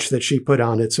touch that she put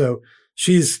on it. So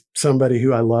she's somebody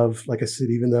who I love, like I said,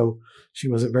 even though she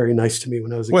wasn't very nice to me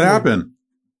when I was a kid.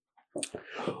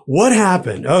 What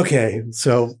happened? Okay.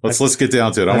 So let's get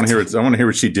down to it. I want to hear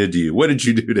what she did to you. What did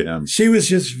you do to him? She was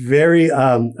just very,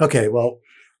 okay. Well,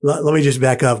 let me just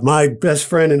back up. My best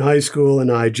friend in high school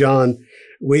and I, John,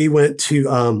 we went to,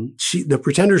 the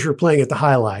Pretenders were playing at the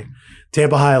Highlight,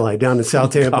 Tampa Highlight down in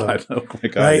South Tampa. Oh my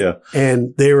God. Right? Yeah.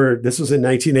 And this was in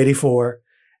 1984.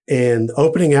 And the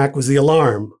opening act was The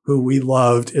Alarm, who we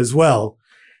loved as well.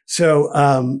 So,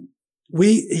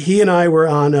 he and I were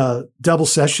on a double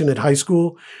session at high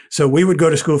school. So we would go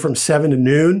to school from 7 to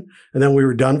noon and then we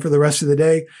were done for the rest of the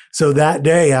day. So that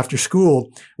day after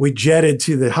school, we jetted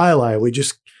to the Highlight. We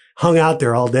just hung out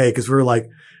there all day because we were like,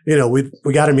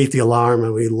 we got to meet The Alarm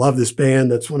and we love this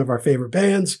band. That's one of our favorite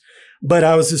bands. But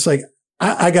I was just like,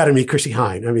 I got to meet Chrissie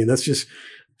Hynde. I mean, that's just,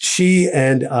 she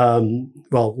and,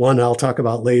 one I'll talk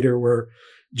about later were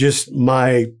just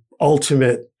my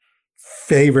ultimate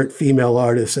favorite female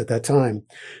artists at that time.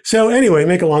 So anyway,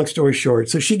 make a long story short.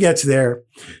 So she gets there,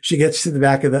 she gets to the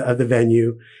back of the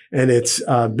venue and it's,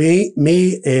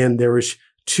 me and there was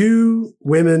 2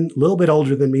 women, a little bit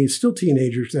older than me, still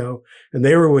teenagers though. And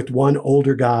they were with one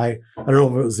older guy. I don't know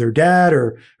if it was their dad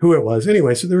or who it was.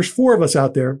 Anyway, so there was 4 of us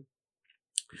out there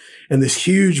and this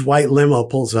huge white limo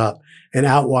pulls up and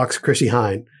out walks Chrissie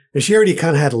Hynde. And she already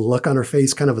kind of had a look on her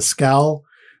face, kind of a scowl.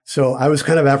 So I was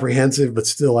kind of apprehensive, but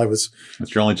still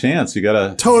that's your only chance. You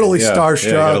gotta totally starstruck.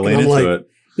 You gotta lean into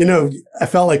it. I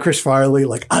felt like Chris Farley,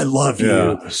 like, I love you.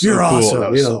 Yeah, You're cool. awesome.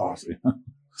 That was so awesome.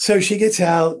 So she gets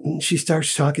out and she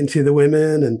starts talking to the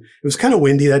women and it was kind of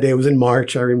windy that day. It was in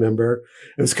March. I remember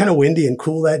it was kind of windy and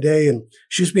cool that day. And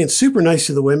she was being super nice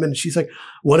to the women. And she's like,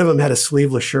 one of them had a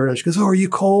sleeveless shirt on. She goes, "Oh, are you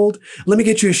cold? Let me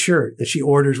get you a shirt." And she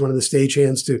orders one of the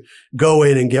stagehands to go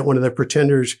in and get one of the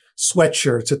Pretenders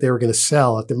sweatshirts that they were going to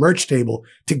sell at the merch table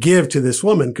to give to this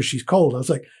woman because she's cold. I was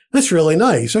like, that's really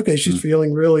nice. Okay. She's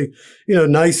feeling really,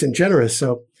 nice and generous.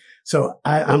 So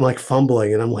I'm like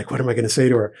fumbling and I'm like, what am I going to say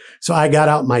to her? So I got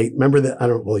out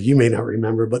you may not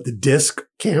remember, but the disc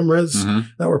cameras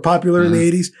that were popular in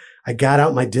the 80s. I got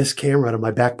out my disc camera out of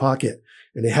my back pocket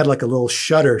and it had like a little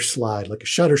shutter slide, like a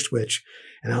shutter switch.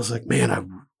 And I was like,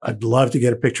 man, I'd love to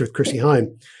get a picture with Chrissie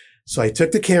Hynde. So I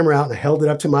took the camera out and I held it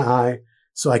up to my eye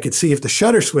so I could see if the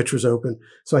shutter switch was open.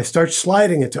 So I start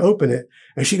sliding it to open it.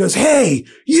 And she goes, "Hey,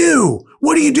 you,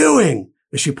 what are you doing?"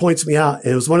 And she points me out.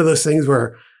 And it was one of those things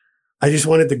where I just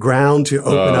wanted the ground to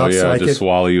open up so I could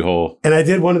swallow you whole. And I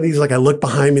did one of these, like I looked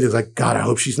behind me. It was like, God, I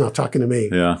hope she's not talking to me.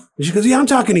 Yeah. And she goes, "Yeah, I'm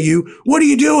talking to you. What are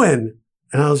you doing?"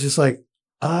 And I was just like,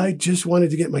 I just wanted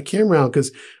to get my camera out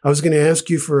because I was going to ask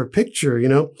you for a picture,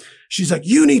 She's like,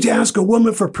 "You need to ask a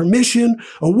woman for permission.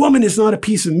 A woman is not a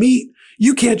piece of meat.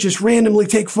 You can't just randomly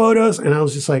take photos." And I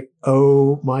was just like,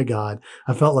 oh my God.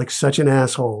 I felt like such an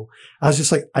asshole. I was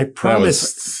just like, I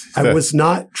promise I was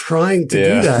not trying to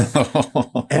do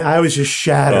that. And I was just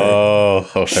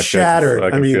shattered.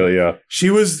 Shattered. I mean, she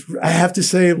was, I have to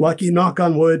say, lucky, knock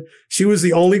on wood, she was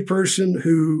the only person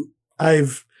who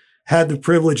I've had the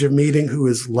privilege of meeting who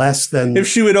is less than. If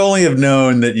she would only have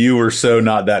known that you were so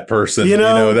not that person,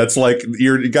 that's like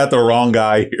you got the wrong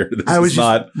guy here. I was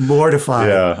just mortified.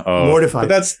 Yeah, mortified.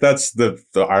 But that's the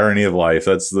irony of life.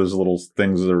 That's those little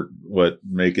things that are what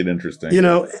make it interesting.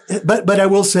 But I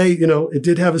will say, it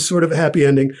did have a sort of a happy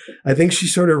ending. I think she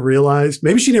sort of realized,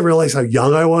 maybe she didn't realize how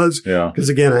young I was. Yeah. Because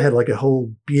again, I had like a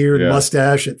whole beard,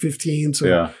 mustache at 15.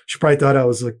 So she probably thought I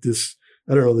was like this,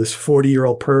 I don't know, this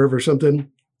 40-year-old perv or something.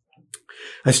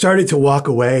 I started to walk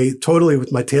away totally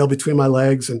with my tail between my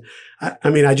legs. And I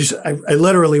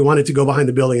literally wanted to go behind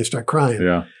the building and start crying.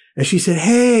 Yeah. And she said,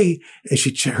 hey, and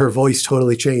her voice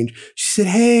totally changed. She said,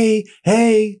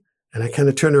 hey. And I kind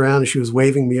of turned around and she was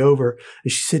waving me over.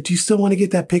 And she said, do you still want to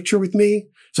get that picture with me?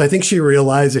 So I think she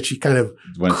realized that she kind of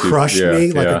crushed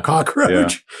me like a cockroach.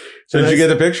 Yeah. So did you get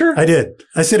the picture? I did.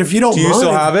 I said, if you don't mind. Do you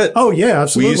still have it? Oh, yeah,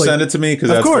 absolutely. Will you send it to me? Because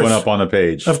that's going up on the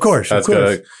page. Of course.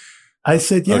 I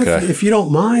said, if you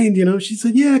don't mind, she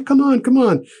said, yeah, come on.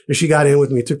 And she got in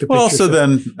with me, took the picture. Well, so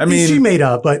then, she made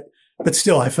up, but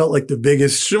still, I felt like the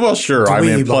biggest. Well, sure.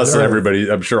 Plus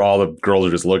everybody, I'm sure all the girls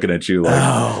are just looking at you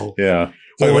like, yeah.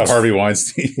 Talking about Harvey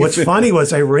Weinstein. What's funny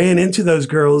was I ran into those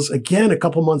girls again a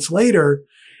couple months later,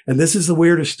 and this is the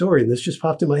weirdest story, and this just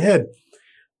popped in my head.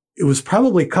 It was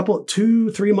probably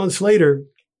 2-3 months later.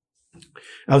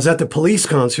 I was at the Police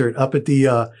concert up at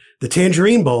the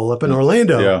Tangerine Bowl up in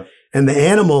Orlando. Yeah. And the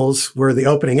Animals were the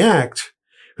opening act,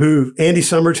 who Andy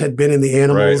Summers had been in the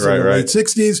Animals in the late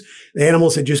 60s. The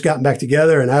Animals had just gotten back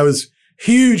together, and I was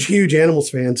huge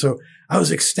Animals fan. So I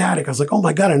was ecstatic. I was like, oh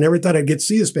my God, I never thought I'd get to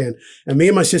see this band. And me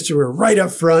and my sister were right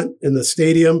up front in the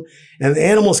stadium, and the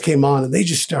Animals came on, and they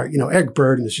just start, Eric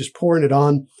Burdon is just pouring it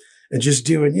on and just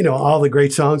doing, all the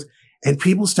great songs. And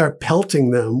people start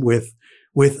pelting them with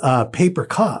paper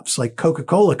cups, like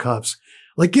Coca-Cola cups.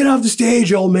 Like, get off the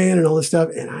stage, old man, and all this stuff.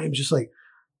 And I'm just like,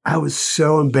 I was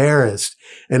so embarrassed.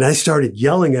 And I started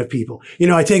yelling at people.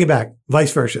 I take it back,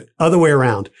 vice versa, other way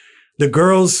around. The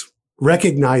girls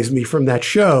recognized me from that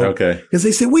show. Okay. Because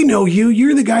they said, we know you.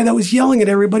 You're the guy that was yelling at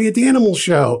everybody at the Animal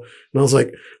show. And I was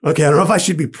like, okay, I don't know if I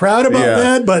should be proud about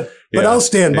that, but I'll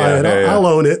stand by it. I'll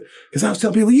own it. Because I was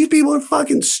telling people, you people are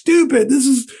fucking stupid.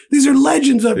 These are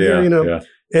legends up here, Yeah.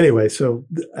 Anyway, so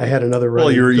I had another run.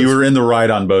 Well, you were in the right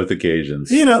on both occasions.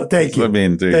 Thank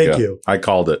you. Thank you. I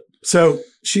called it. So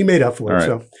she made up for it.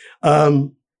 Right.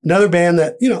 So another band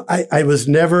that, I was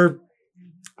never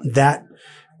that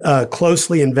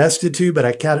closely invested to, but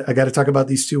I got to talk about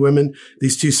these two women,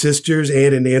 these two sisters,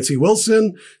 Ann and Nancy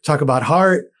Wilson, talk about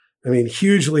Heart.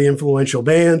 Hugely influential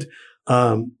band.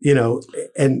 And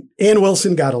Ann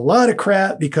Wilson got a lot of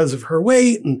crap because of her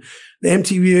weight, and the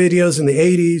MTV videos in the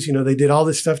 80s, they did all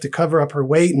this stuff to cover up her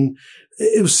weight, and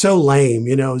it was so lame,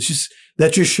 it's just,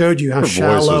 that just showed you how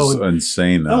shallow. Her voice was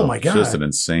insane though. Oh my God. Just an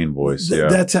insane voice. Yeah.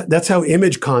 That's how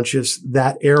image conscious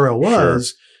that era was.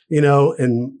 Sure.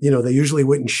 They usually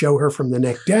wouldn't show her from the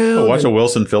neck down. Watch a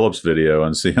Wilson Phillips video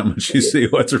and see how much you see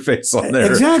what's her face on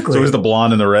there. Exactly. So it was the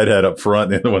blonde and the redhead up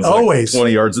front, and the other one's always like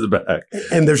 20 yards at the back.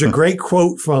 And there's a great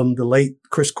quote from the late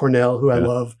Chris Cornell, who I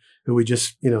love, who we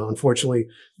just, unfortunately,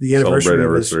 the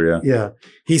anniversary.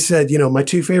 He said, my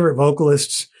two favorite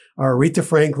vocalists are Aretha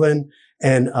Franklin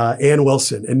and Ann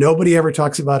Wilson. And nobody ever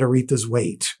talks about Aretha's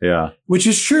weight. Yeah. Which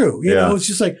is true. You know, it's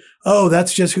just like, oh,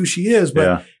 that's just who she is.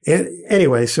 But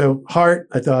anyway, so Heart,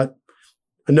 I thought,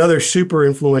 another super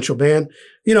influential band.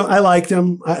 I liked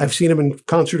them. I've seen them in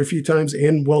concert a few times.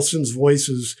 Ann Wilson's voice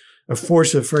is a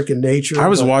force of freaking nature. I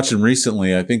was watching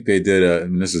recently. I think they did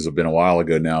and this has been a while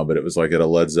ago now, but it was like at a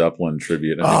Led Zeppelin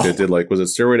tribute. I think they did was it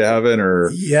Stairway to Heaven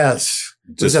or? Yes.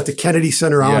 It was at the Kennedy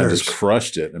Center Honors. Just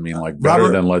crushed it.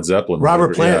 Better than Led Zeppelin.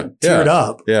 Robert Plant teared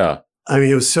up. Yeah.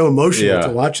 It was so emotional to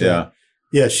watch that.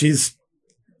 Yeah.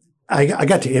 I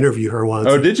got to interview her once.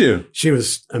 Oh, did you? She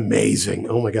was amazing.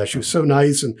 Oh my gosh. She was so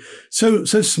nice and so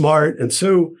smart. And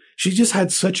so she just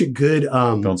had such a good,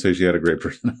 don't say she had a great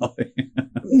personality.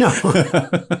 No,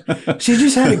 she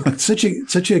just had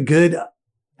such a good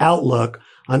outlook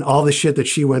on all the shit that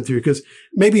she went through. Cause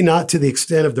maybe not to the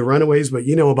extent of the Runaways, but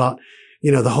about,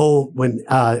 the whole, when,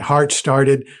 Heart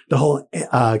started, the whole,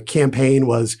 campaign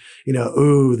was,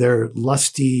 ooh, they're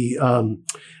lusty,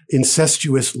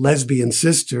 incestuous lesbian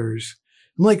sisters.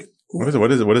 I'm like, what is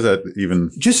that even?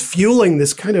 Just fueling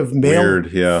this kind of male weird,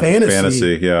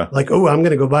 fantasy. Yeah. Like, oh, I'm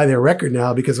going to go buy their record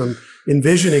now because I'm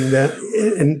envisioning that.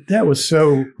 And that was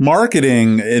so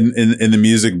marketing in the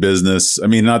music business.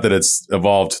 Not that it's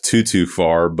evolved too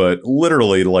far, but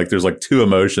literally there's two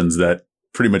emotions that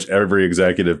pretty much every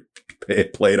executive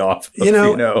played off.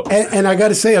 And I got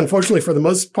to say, unfortunately, for the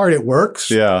most part, it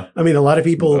works. Yeah. I mean, a lot of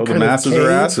people the masses are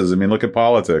asses. I mean, look at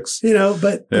politics.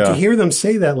 But to hear them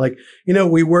say that, like,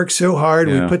 we worked so hard.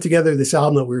 We put together this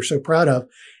album that we were so proud of.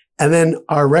 And then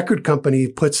our record company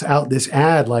puts out this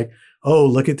ad like, oh,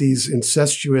 look at these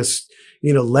incestuous,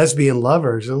 lesbian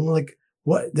lovers. And I'm like,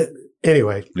 what?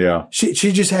 Anyway. Yeah. She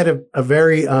just had a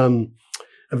very kind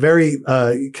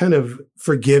of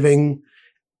forgiving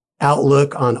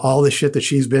outlook on all the shit that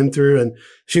she's been through. And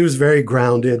she was very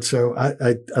grounded. So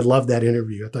I loved that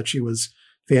interview. I thought she was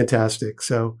fantastic.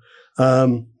 So,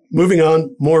 moving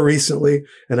on more recently,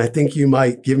 and I think you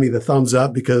might give me the thumbs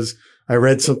up because I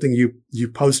read something you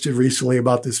posted recently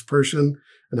about this person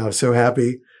and I was so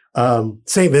happy.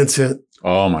 St. Vincent.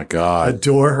 Oh my God.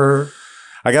 Adore her.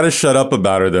 I got to shut up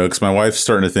about her though, because my wife's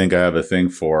starting to think I have a thing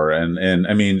for her. And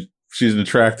I mean, she's an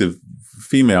attractive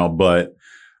female, but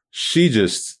she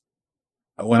just,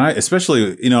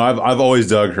 especially, I've always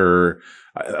dug her.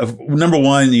 Number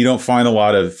one, you don't find a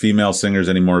lot of female singers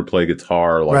anymore who play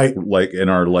guitar, like and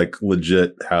are like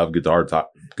legit have guitar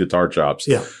chops.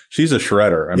 Yeah. She's a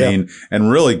shredder. I mean,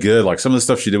 and really good. Like some of the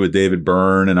stuff she did with David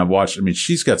Byrne, and I've watched,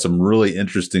 she's got some really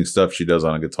interesting stuff she does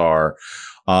on a guitar.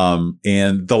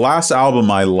 And the last album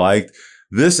I liked,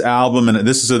 this album, and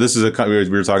this is we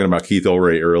were talking about Keith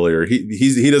Ulrey earlier.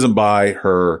 He doesn't buy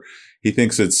her. He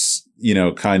thinks it's,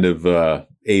 kind of,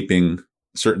 aping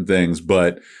certain things,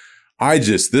 but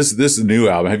this new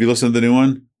album, have you listened to the new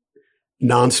one?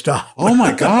 Nonstop. Oh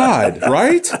my God.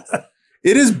 Right?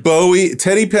 It is Bowie,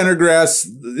 Teddy Pendergrass,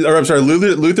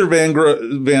 Luther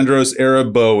Vandross era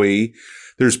Bowie.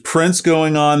 There's Prince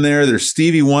going on there. There's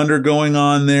Stevie Wonder going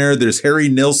on there. There's Harry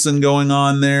Nilsson going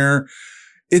on there.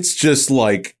 It's just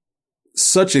like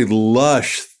such a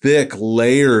lush, thick,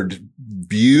 layered,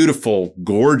 beautiful,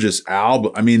 gorgeous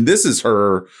album. I mean, this is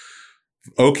her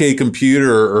OK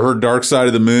Computer or her Dark Side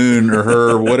of the Moon or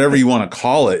her whatever you want to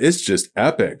call it. It's just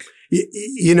epic.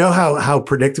 You know how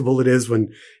predictable it is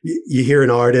when you hear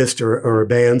an artist or a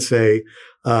band say,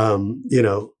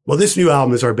 well, this new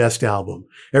album is our best album.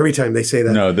 Every time they say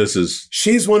that. No,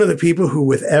 she's one of the people who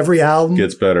with every album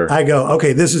gets better. I go,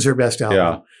 okay, this is her best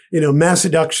album. Yeah. Mass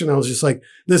Seduction, I was just like,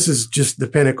 this is just the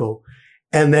pinnacle.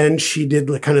 And then she did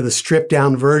kind of the stripped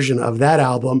down version of that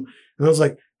album. And I was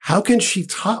like, how can she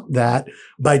top that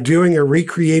by doing a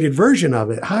recreated version of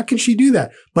it? How can she do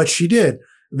that? But she did.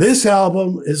 This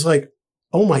album is like,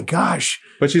 oh my gosh.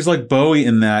 But she's like Bowie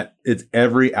in that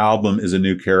every album is a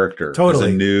new character.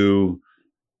 Totally.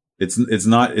 It's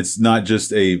not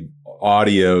just a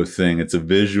audio thing. It's a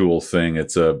visual thing.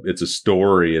 It's a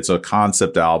story. It's a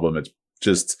concept album.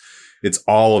 It's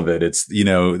all of it. It's,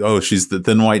 she's the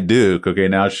Thin White Duke. Okay.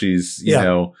 Now she's,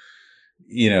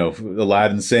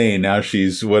 Aladdin Sane. Now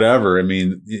she's whatever. I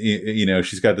mean,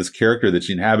 she's got this character that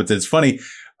she inhabits. It's funny.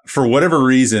 For whatever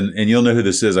reason, and you'll know who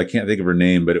this is, I can't think of her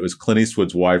name, but it was Clint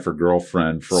Eastwood's wife or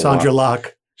girlfriend for a while. Sandra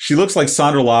Locke. She looks like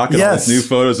Sandra Locke in all these new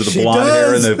photos of the blonde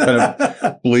hair and the kind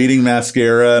of bleeding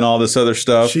mascara and all this other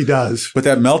stuff. She does. But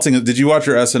that melting, did you watch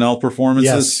her SNL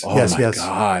performances? Yes. Oh my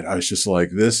God. I was just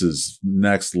like, this is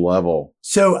next level.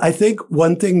 So I think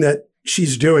one thing that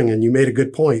she's doing, and you made a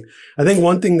good point. I think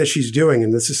one thing that she's doing,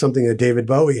 and this is something that David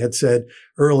Bowie had said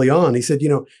early on, he said,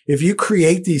 if you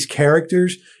create these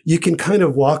characters, you can kind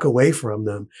of walk away from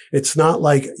them. It's not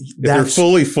like if they're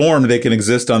fully formed, they can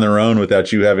exist on their own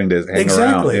without you having to hang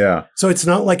around. Yeah. So it's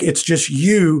not like it's just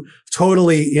you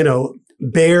totally,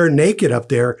 bare naked up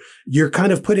there. You're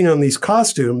kind of putting on these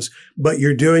costumes, but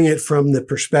you're doing it from the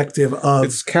perspective of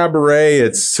it's cabaret.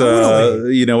 It's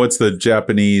totally. What's the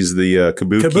Japanese, the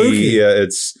kabuki. Yeah,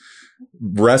 it's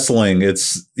wrestling.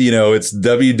 It's it's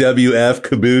WWF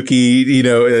kabuki.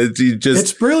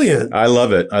 It's brilliant. I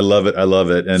love it.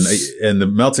 And the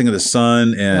melting of the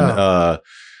sun and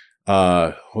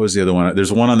what was the other one?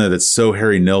 There's one on there that's so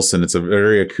Harry Nilsson. It's a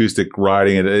very acoustic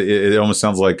writing. It almost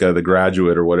sounds like The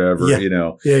Graduate or whatever,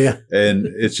 Yeah. And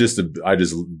it's just, I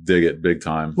just dig it big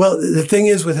time. Well, the thing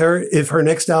is with her, if her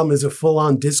next album is a full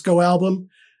on disco album,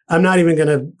 I'm not even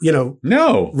going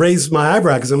to, raise my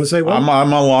eyebrow because I'm going to say, well,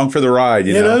 I'm along for the ride.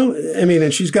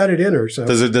 And she's got it in her. So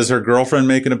does her girlfriend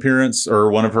make an appearance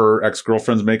or one of her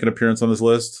ex-girlfriends make an appearance on this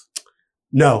list?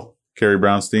 No. Carrie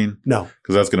Brownstein? No.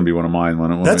 Because that's going to be one of mine.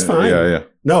 That's fine. Yeah.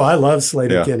 No, I love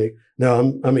Slater Kinney.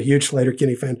 No, I'm a huge Slater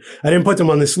Kinney fan. I didn't put them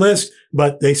on this list,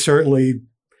 but they've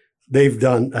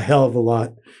done a hell of a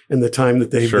lot in the time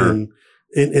that they've been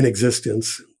in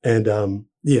existence. And, I'm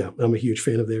a huge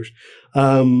fan of theirs.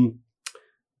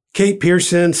 Kate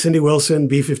Pearson, Cindy Wilson,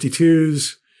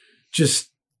 B-52s, just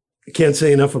can't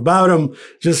say enough about them.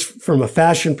 Just from a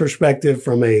fashion perspective,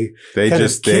 from a they kind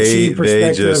just of kitschy they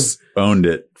perspective. just owned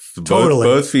it. Totally.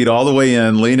 Both feet all the way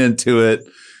in, lean into it.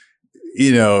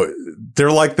 You know,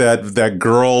 they're like that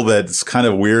girl that's kind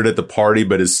of weird at the party,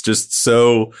 but is just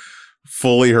so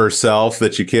fully herself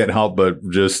that you can't help but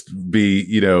just be,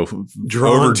 you know,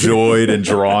 overjoyed and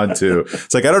drawn to.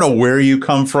 It's like, I don't know where you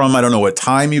come from. I don't know what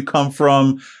time you come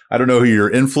from. I don't know who your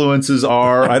influences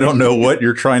are. I don't know what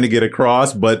you're trying to get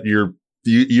across, but you're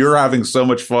having so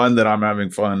much fun that I'm having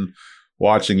fun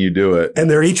watching you do it. And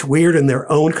they're each weird in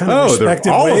their own kind of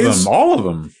respective ways. All of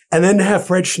them. And then to have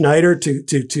Fred Schneider to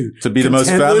be the most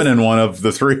feminine one of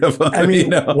the three of them. I mean, you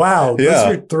know? wow. Yeah.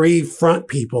 Those are three front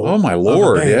people. Oh my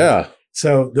Lord. Yeah.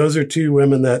 So those are two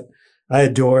women that I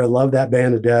adore. I love that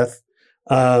band to death.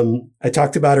 I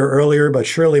talked about her earlier, but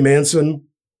Shirley Manson.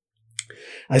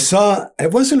 I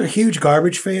wasn't a huge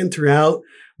Garbage fan throughout,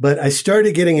 but I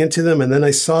started getting into them, and then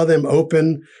I saw them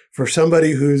open for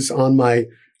somebody who's on my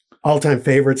all-time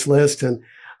favorites list. And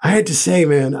I had to say,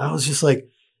 man, I was just like,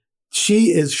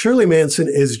 Shirley Manson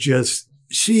is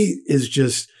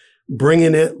just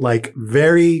bringing it like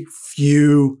very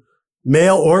few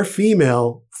male or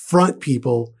female front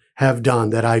people have done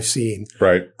that I've seen.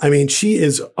 Right. I mean, she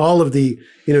is all of the,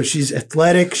 you know, she's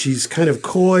athletic. She's kind of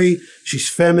coy. She's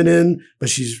feminine, but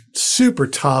she's super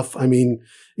tough. I mean,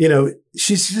 you know,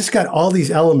 she's just got all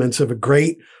these elements of a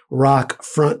great rock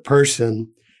front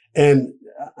person. And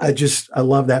I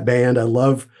love that band. I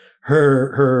love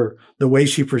the way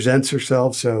she presents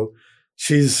herself. So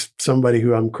she's somebody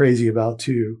who I'm crazy about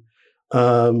too.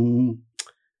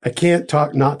 I can't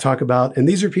not talk about, and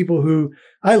these are people who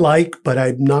I like, but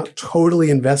I'm not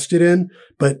totally invested in,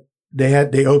 but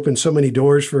they opened so many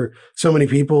doors for so many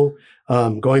people.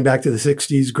 Going back to the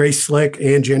 60s, Grace Slick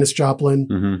and Janis Joplin.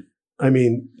 Mm-hmm. I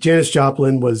mean, Janis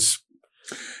Joplin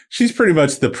she's pretty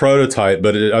much the prototype,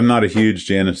 but I'm not a huge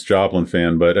Janis Joplin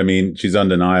fan, but I mean, she's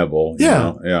undeniable. Yeah. You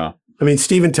know? Yeah. I mean,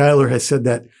 Steven Tyler has said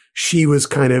that she was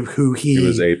kind of who he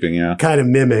was aping, yeah. Kind of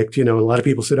mimicked, you know, and a lot of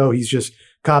people said, oh, he's just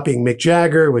copying Mick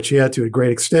Jagger, which he had to a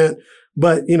great extent.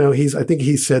 But, you know, I think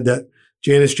he said that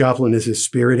Janis Joplin is his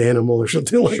spirit animal or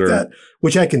something like that,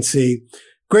 which I can see.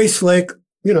 Grace Slick,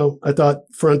 you know, I thought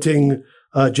fronting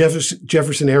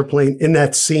Jefferson Airplane in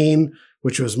that scene,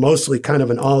 which was mostly kind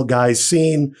of an all guys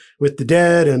scene with the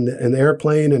Dead and the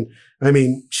airplane. And I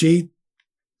mean, she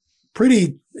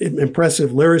pretty impressive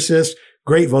lyricist,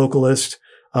 great vocalist,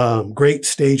 great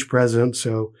stage presence.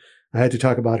 So I had to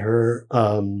talk about her.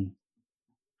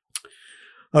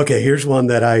 Okay, here's one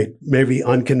that I may be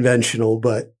unconventional,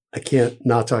 but I can't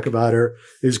not talk about her.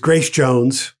 Is Grace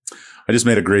Jones. I just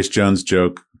made a Grace Jones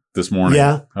joke this morning.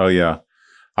 Yeah. Oh yeah.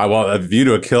 A View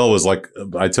to a Kill was like,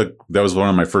 that was one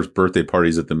of my first birthday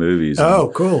parties at the movies.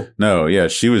 Oh, cool. No, yeah.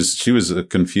 She was a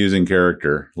confusing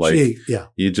character. Like,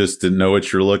 you just didn't know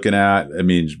what you're looking at. I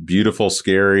mean, beautiful,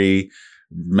 scary,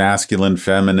 masculine,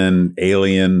 feminine,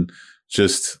 alien,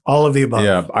 just all of the above.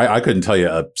 Yeah. I couldn't tell you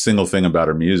a single thing about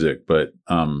her music, but,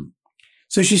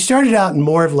 so she started out in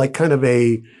more of like kind of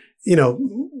a, you know,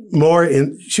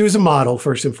 she was a model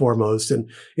first and foremost.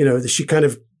 And, you know, she kind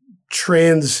of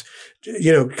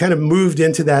kind of moved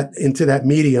into that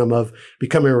medium of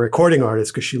becoming a recording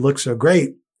artist because she looked so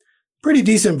great. Pretty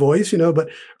decent voice, you know, but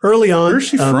early on. Where's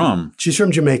she from? She's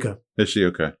from Jamaica. Is she?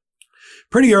 Okay.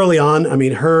 Pretty early on. I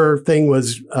mean, her thing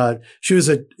was, she was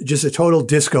just a total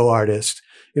disco artist.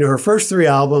 You know, her first 3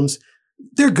 albums,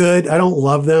 they're good. I don't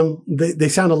love them. They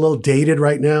sound a little dated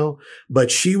right now, but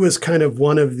she was kind of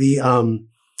one of the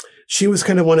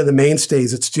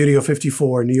mainstays at Studio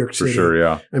 54 in New York City. For sure,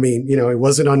 yeah. I mean, you know, it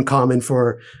wasn't uncommon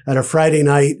at a Friday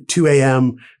night, 2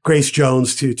 a.m., Grace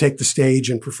Jones to take the stage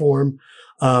and perform.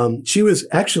 She was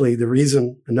actually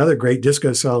another great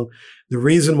disco song, the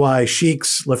reason why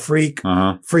Chic's Le Freak,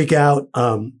 Freak Out,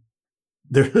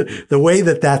 the way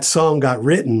that song got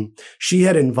written, she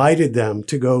had invited them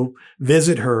to go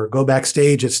visit her, go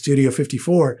backstage at Studio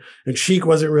 54, and Chic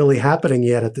wasn't really happening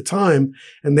yet at the time,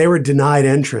 and they were denied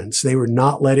entrance. They were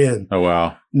not let in. Oh,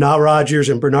 wow. Nile Rodgers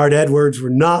and Bernard Edwards were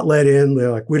not let in.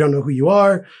 They're like, we don't know who you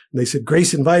are. And they said,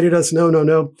 Grace invited us.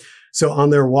 No. So on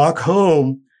their walk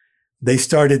home, they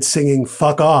started singing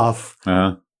Fuck Off.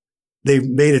 Uh-huh. They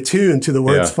made a tune to the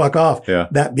words fuck off. Yeah.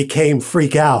 That became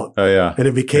Freak Out. Oh, yeah. And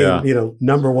it became, you know,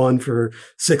 number 1 for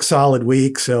 6 solid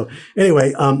weeks. So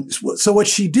anyway, so what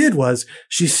she did was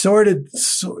she sort of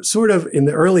in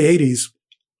the early 80s,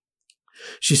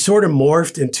 she sort of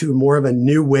morphed into more of a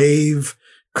new wave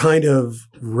kind of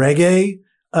reggae,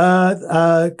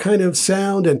 kind of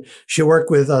sound. And she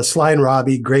worked with Sly and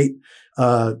Robbie, great,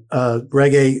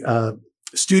 reggae,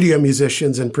 studio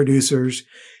musicians and producers.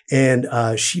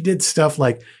 And she did stuff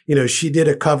like, she did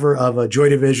a cover of Joy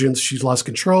Division's She's Lost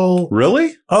Control.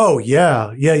 Really? Oh,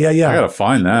 yeah. Yeah. I got to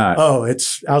find that. Oh,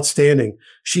 it's outstanding.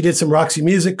 She did some Roxy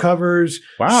Music covers.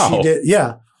 Wow. She did,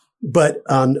 yeah. But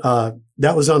on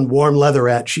that was on Warm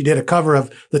Leatherette. She did a cover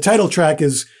of the title track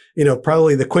is,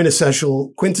 probably the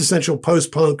quintessential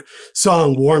post-punk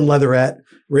song, Warm Leatherette,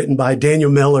 written by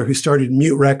Daniel Miller, who started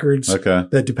Mute Records. Okay.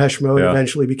 That Depeche Mode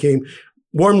eventually became.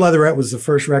 Warm Leatherette was the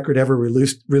first record ever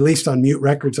released on Mute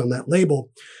Records on that label.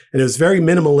 And it was very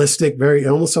minimalistic, it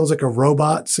almost sounds like a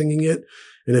robot singing it.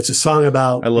 And it's a song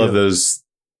about. I love those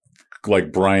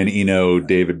like Brian Eno,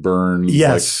 David Byrne.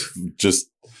 Yes. Like, just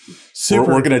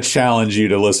super. We're going to challenge you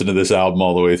to listen to this album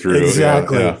all the way through.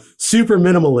 Exactly. Yeah. Super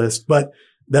minimalist. But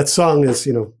that song is,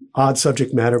 odd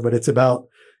subject matter, but it's about,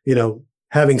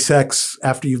 having sex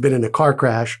after you've been in a car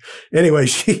crash. Anyway,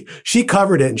 she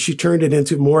covered it and she turned it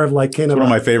into more of like one of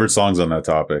my favorite songs on that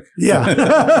topic.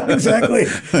 Yeah, exactly.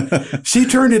 She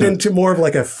turned it into more of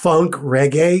like a funk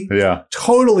reggae. Yeah.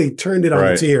 Totally turned it on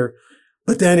its ear.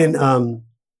 But then in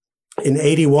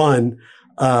 81,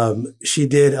 she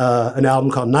did an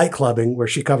album called Nightclubbing where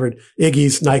she covered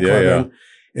Iggy's Nightclubbing. Yeah.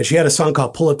 And she had a song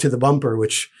called Pull Up to the Bumper,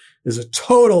 which is a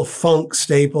total funk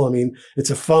staple. I mean, it's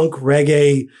a funk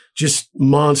reggae just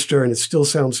monster and it still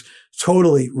sounds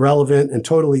totally relevant and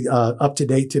totally up to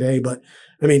date today. But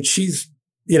I mean, she's,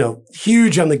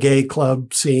 huge on the gay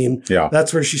club scene. Yeah.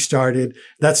 That's where she started.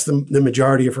 That's the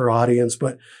majority of her audience.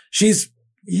 But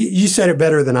you said it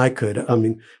better than I could. I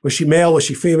mean, was she male? Was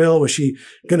she female? Was she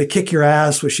going to kick your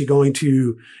ass? Was she going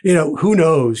to, who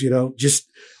knows, just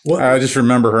what? I just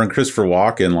remember her and Christopher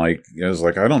Walken. Like, I was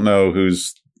like, I don't know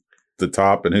who's the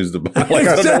top and who's the bottom. Like,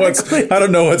 exactly. I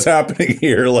don't know what's happening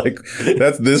here. Like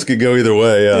this could go either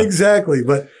way. Yeah. Exactly.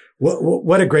 But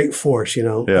what a great force,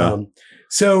 Yeah.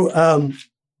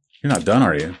 You're not done,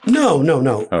 are you? No.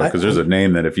 Oh, because there's a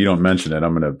name that if you don't mention it,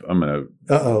 I'm gonna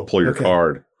pull your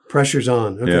card. Pressure's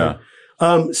on. Okay.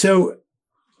 Yeah. So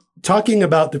talking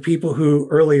about the people who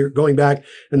earlier going back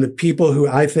and the people who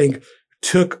I think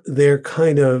took their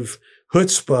kind of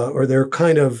chutzpah or their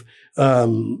kind of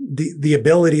the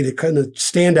ability to kind of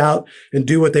stand out and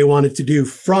do what they wanted to do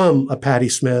from a Patti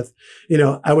Smith.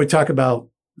 I would talk about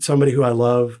somebody who I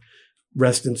love,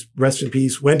 rest in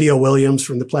peace, Wendy O. Williams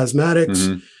from the Plasmatics.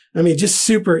 Mm-hmm. I mean, just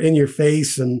super in your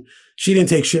face, and she didn't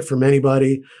take shit from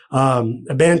anybody. A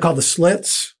band called the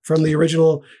Slits from the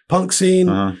original punk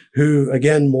scene, who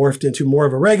again morphed into more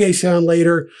of a reggae sound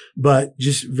later, but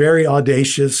just very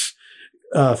audacious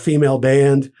female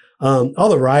band. All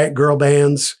the Riot Girl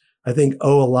bands, I think,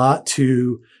 owe a lot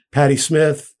to Patti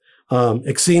Smith.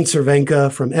 Exene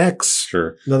Cervenka from X.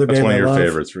 Sure. Another band That's one of your love.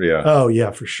 favorites. Yeah. Oh,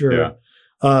 yeah, for sure.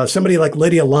 Yeah. Somebody like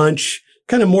Lydia Lunch,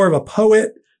 kind of more of a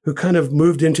poet who kind of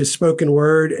moved into spoken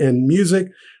word and music.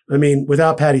 I mean,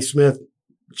 without Patti Smith,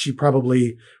 she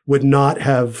probably would not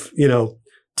have,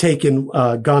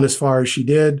 gone as far as she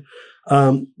did.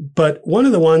 But one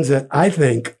of the ones that I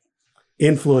think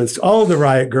influenced all the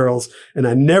Riot Girls, and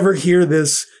I never hear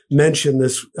this mentioned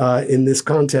in this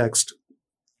context,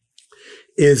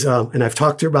 is, and I've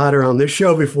talked about her on this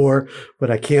show before, but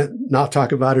I can't not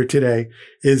talk about her today,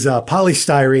 is Poly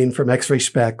Styrene from X-Ray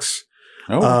Spex.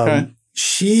 Oh, okay.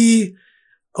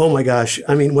 Oh my gosh.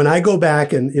 I mean, when I go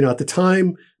back and, at the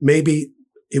time, maybe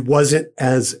it wasn't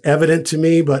as evident to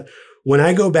me, but when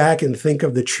I go back and think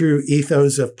of the true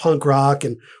ethos of punk rock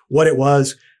and what it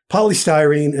was, Poly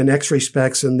Styrene and X-Ray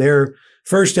Spex and their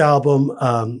first album,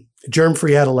 Germ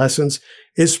Free Adolescence,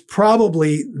 is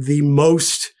probably the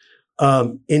most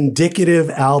indicative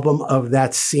album of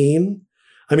that scene.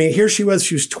 I mean, here she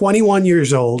was 21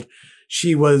 years old.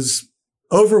 She was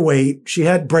overweight. She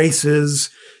had braces.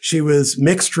 She was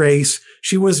mixed race.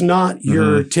 She was not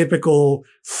your typical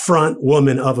front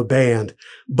woman of a band.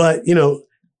 But, in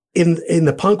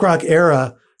the punk rock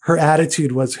era, her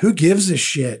attitude was, who gives a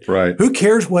shit? Right. Who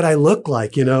cares what I look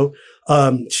like?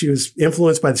 She was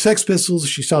influenced by the Sex Pistols.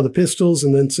 She saw the Pistols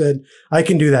and then said, I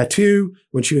can do that too,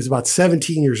 when she was about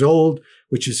 17 years old,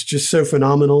 which is just so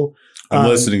phenomenal. I'm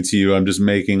listening to you. I'm just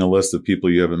making a list of people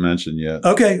you haven't mentioned yet.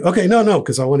 Okay. No,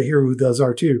 because I want to hear who those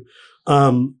are too.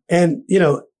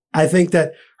 I think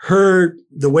that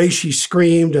the way she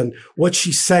screamed and what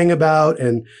she sang about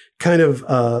and kind of,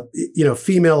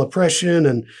 female oppression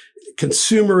and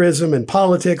consumerism and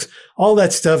politics, all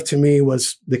that stuff to me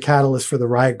was the catalyst for the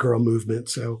Riot Girl movement.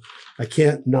 So I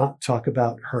can't not talk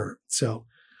about her. So,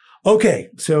 okay.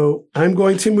 So I'm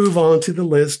going to move on to the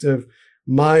list of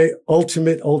my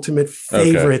ultimate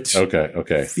favorite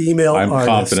okay. female I'm artists.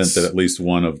 confident that at least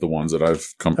one of the ones that I've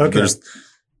come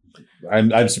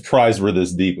I'm surprised we're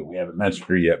this deep, but we haven't mentioned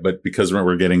her yet. But because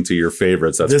we're getting to your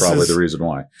favorites, that's probably the reason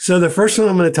why. So the first one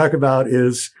I'm going to talk about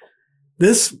is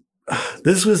this.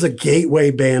 This was a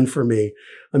gateway band for me.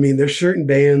 I mean, there's certain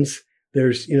bands,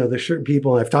 there's certain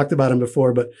people, and I've talked about them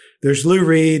before, but there's Lou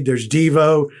Reed, there's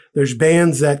Devo, there's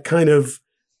bands that kind of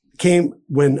came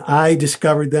when I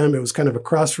discovered them. It was kind of a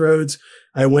crossroads.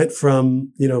 I went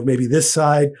from, maybe this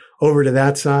side over to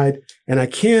that side, and I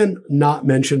can not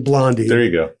mention Blondie. There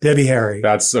you go. Debbie Harry.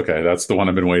 That's okay. That's the one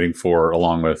I've been waiting for,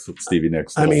 along with Stevie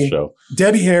Nicks' show.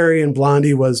 Debbie Harry and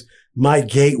Blondie was my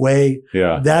gateway.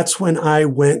 Yeah. That's when I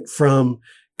went from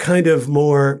kind of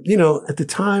more, at the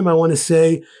time, I want to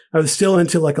say I was still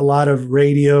into like a lot of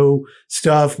radio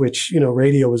stuff, which,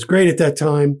 radio was great at that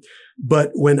time.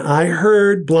 But when I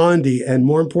heard Blondie, and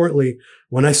more importantly,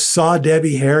 when I saw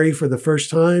Debbie Harry for the first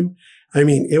time, I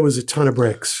mean, it was a ton of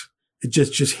bricks. It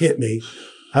just hit me.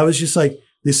 I was just like,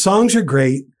 the songs are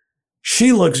great.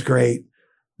 She looks great.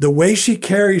 The way she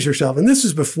carries herself, and this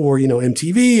is before,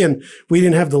 MTV, and we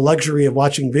didn't have the luxury of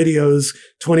watching videos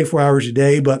 24 hours a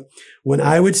day. But when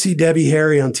I would see Debbie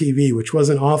Harry on TV, which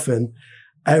wasn't often,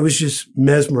 I was just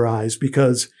mesmerized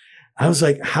because I was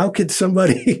like, how could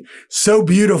somebody so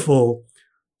beautiful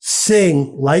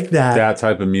sing like that? That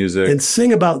type of music. And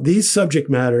sing about these subject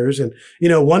matters. And,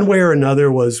 one way or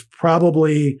another was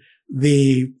probably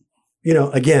the,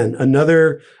 again,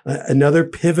 another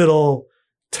pivotal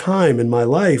time in my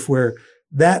life where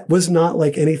that was not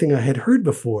like anything I had heard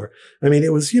before. I mean,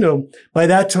 it was, by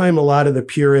that time, a lot of the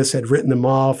purists had written them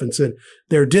off and said,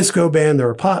 they're a disco band, they're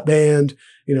a pop band.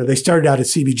 They started out at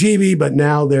CBGB, but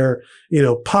now they're,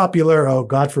 popular. Oh,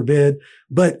 God forbid.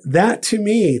 But that to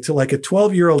me, to like a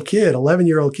 12-year-old kid,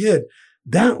 11-year-old kid,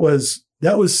 that was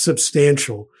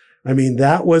substantial. I mean,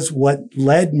 that was what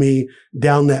led me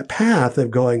down that path of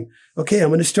going, okay, I'm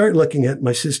going to start looking at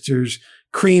my sister's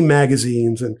Cream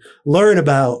magazines and learn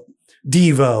about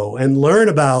Devo and learn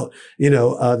about,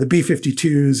 the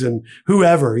B-52s and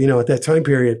whoever, at that time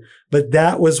period. But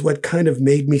that was what kind of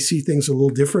made me see things a little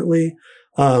differently.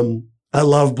 I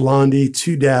love Blondie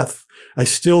to death. I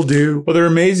still do. Well, they're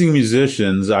amazing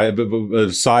musicians.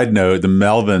 A side note, the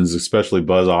Melvins, especially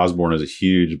Buzz Osborne, is a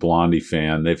huge Blondie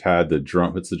fan. They've had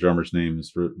what's the drummer's name?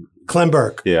 Clem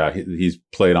Burke. Yeah. He's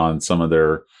played on some of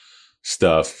their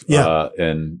stuff. Yeah.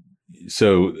 And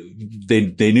so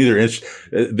they knew their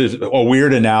there's a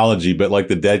weird analogy, but like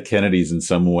the Dead Kennedys in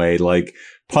some way, like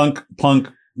punk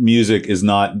music is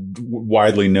not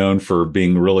widely known for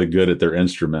being really good at their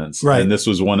instruments. Right. And this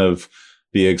was one of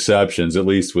the exceptions, at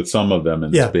least with some of them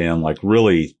in this band, like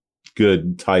really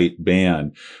good, tight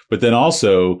band. But then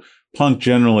also punk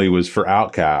generally was for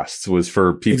outcasts, was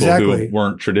for people who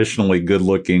weren't traditionally good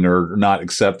looking or not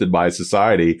accepted by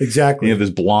society. Exactly. You have this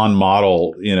blonde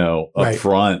model, up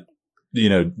front,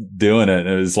 doing it. And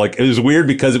it was weird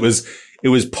because it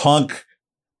was punk.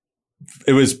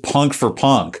 It was punk for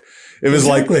punk. It was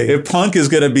like, if punk is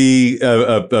going to be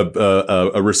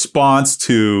a response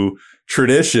to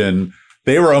tradition,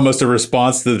 they were almost a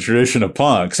response to the tradition of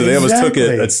punk. So they almost took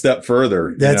it a step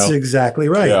further. That's exactly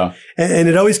right. Yeah. And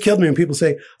it always killed me when people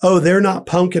say, oh, they're not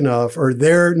punk enough or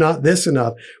they're not this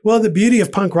enough. Well, the beauty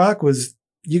of punk rock was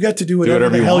you got to do whatever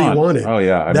the hell you wanted. Oh,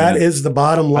 yeah. That is the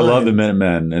bottom line. I love the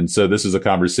Minutemen. And so this is a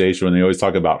conversation when they always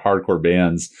talk about hardcore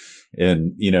bands.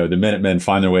 And, the Minutemen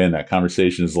find their way in that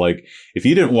conversation is like, if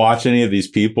you didn't watch any of these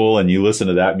people and you listen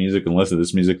to that music and listen to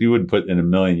this music, you wouldn't put in a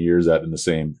million years that in the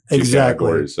same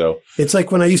categories. So it's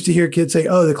like when I used to hear kids say,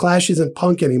 oh, the Clash isn't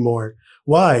punk anymore.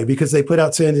 Why? Because they put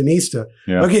out Sandinista.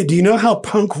 Yeah. Okay. Do you know how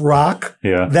punk rock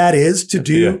that is to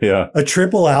do a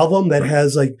triple album that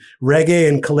has like reggae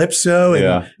and calypso?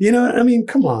 And,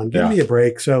 come on, give me a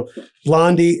break. So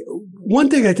Blondie, one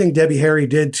thing I think Debbie Harry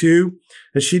did too,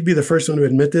 and she'd be the first one to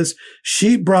admit this,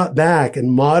 she brought back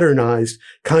and modernized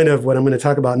kind of what I'm going to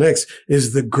talk about next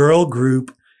is the girl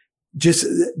group, just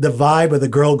the vibe of the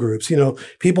girl groups.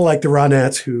 People like the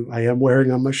Ronettes, who I am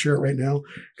wearing on my shirt right now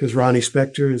because Ronnie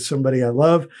Spector is somebody I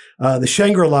love. The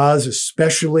Shangri-Las,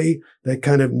 especially that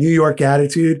kind of New York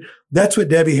attitude. That's what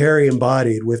Debbie Harry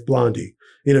embodied with Blondie.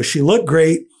 She looked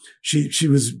great. She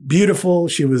was beautiful.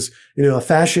 She was, a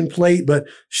fashion plate, but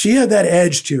she had that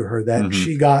edge to her that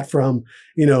she got from,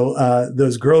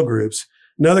 those girl groups.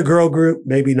 Another girl group,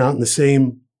 maybe not in the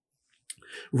same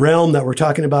realm that we're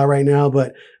talking about right now,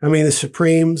 but I mean, the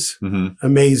Supremes,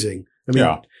 amazing. I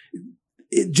mean,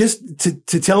 it just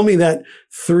to tell me that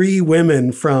three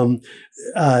women from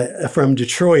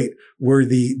Detroit were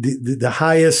the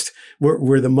highest,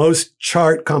 were the most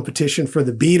chart competition for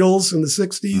the Beatles in the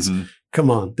 60s. Come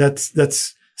on.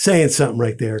 That's saying something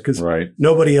right there because Right.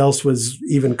 nobody else was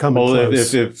even coming Well,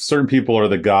 close. if certain people are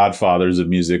the godfathers of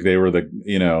music, they were the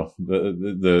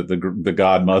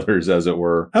godmothers, as it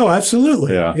were. Oh,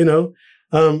 absolutely. Yeah.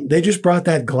 They just brought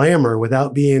that glamour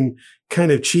without being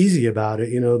kind of cheesy about it.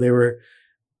 They were,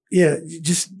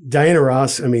 just Diana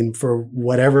Ross. I mean, for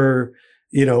whatever,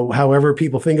 however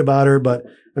people think about her, but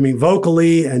I mean,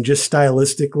 vocally and just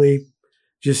stylistically,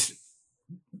 just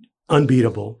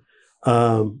unbeatable.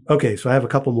 Okay. So I have a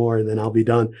couple more and then I'll be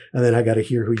done. And then I got to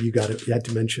hear who you had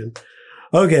to mention.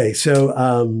 Okay.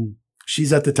 So,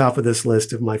 she's at the top of this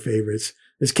list of my favorites.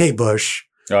 Is Kate Bush.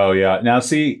 Oh yeah. Now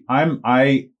see,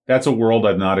 that's a world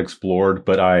I've not explored,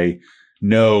 but I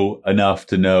know enough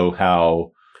to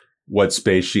know what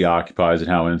space she occupies and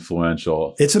how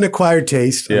influential. It's an acquired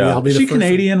taste. Yeah. I mean, I'll be Is the she first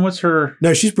Canadian? What's her?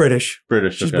 No, she's British.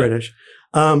 British. She's okay. British.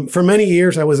 For many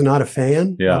years, I was not a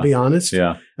fan. Yeah. I'll be honest.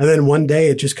 Yeah. And then one day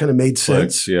it just kind of made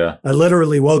sense. Yeah. I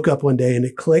literally woke up one day and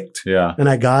it clicked Yeah. and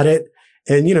I got it.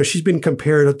 And, she's been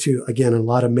compared to, again, a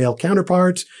lot of male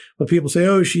counterparts, but people say,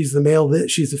 oh, she's the male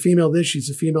this, she's the female this, she's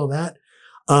the female that.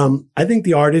 I think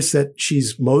the artist that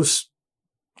she's most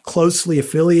closely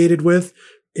affiliated with,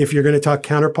 if you're going to talk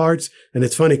counterparts, and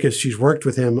it's funny because she's worked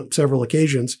with him on several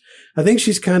occasions, I think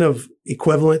she's kind of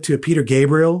equivalent to a Peter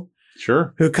Gabriel.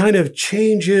 Sure. Who kind of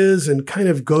changes and kind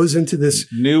of goes into this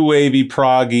new wavy,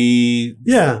 proggy.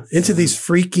 Yeah. Into these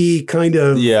freaky kind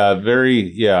of. Yeah.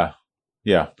 Very. Yeah.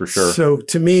 Yeah, for sure. So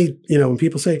to me, when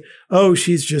people say, oh,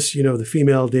 she's just, the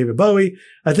female David Bowie,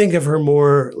 I think of her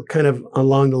more kind of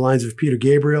along the lines of Peter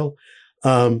Gabriel.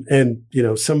 And,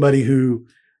 somebody who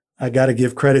I got to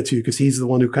give credit to because he's the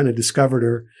one who kind of discovered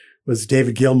her was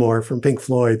David Gilmour from Pink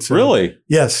Floyd. So, really?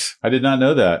 Yes. I did not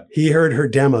know that. He heard her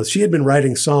demos. She had been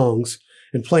writing songs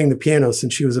and playing the piano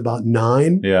since she was about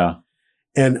 9. Yeah.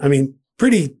 And I mean,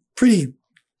 pretty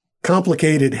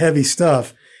complicated, heavy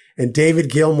stuff. And David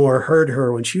Gilmour heard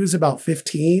her when she was about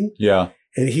 15. Yeah.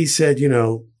 And he said,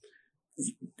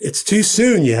 it's too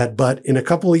soon yet, but in a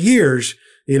couple of years,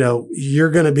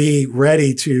 you're going to be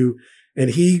ready to.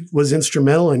 And he was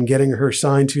instrumental in getting her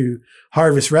signed to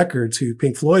Harvest Records, who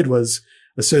Pink Floyd was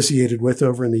associated with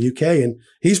over in the UK. And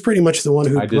he's pretty much the one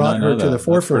who brought her to the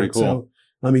forefront. Cool. So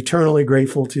I'm eternally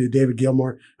grateful to David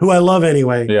Gilmour, who I love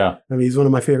anyway. Yeah. I mean, he's one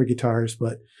of my favorite guitarists,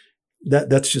 but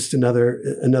that's just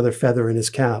another feather in his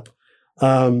cap.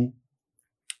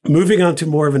 Moving on to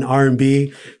more of an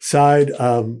R&B side,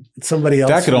 somebody else.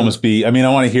 That could almost be, I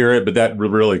want to hear it, but that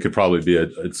really could probably be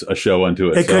a show unto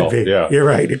itself. It could be. Yeah. You're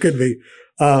right. It could be.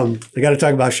 I got to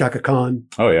talk about Chaka Khan.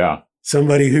 Oh, yeah.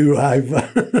 Somebody who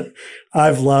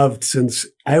I've loved since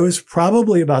I was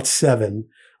probably about 7.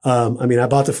 I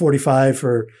bought the 45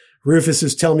 for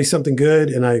Rufus's Tell Me Something Good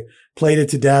and I played it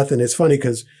to death. And it's funny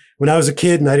because when I was a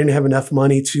kid and I didn't have enough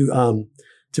money to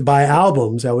buy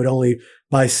albums, I would only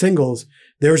buy singles.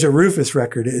 There's a Rufus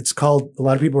record. It's called, a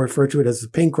lot of people refer to it as the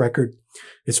Pink record.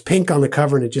 It's pink on the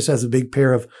cover and it just has a big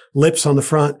pair of lips on the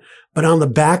front. But on the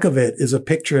back of it is a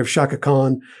picture of Chaka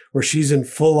Khan where she's in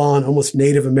full on almost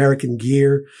Native American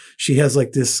gear. She has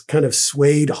like this kind of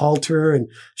suede halter and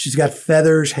she's got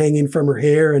feathers hanging from her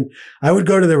hair. And I would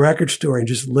go to the record store and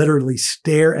just literally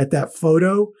stare at that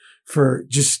photo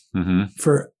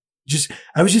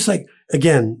I was just like,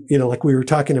 again, like we were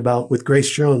talking about with Grace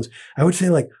Jones, I would say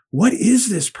like, what is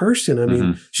this person? I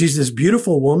mean, she's this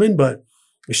beautiful woman, but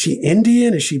is she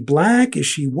Indian? Is she black?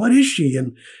 What is she?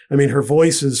 And I mean, her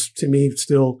voice is to me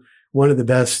still one of the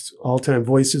best all-time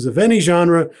voices of any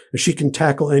genre. She can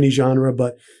tackle any genre,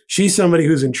 but she's somebody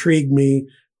who's intrigued me.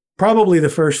 Probably the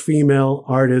first female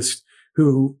artist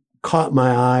who caught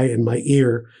my eye and my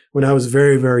ear when I was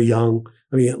very, very young.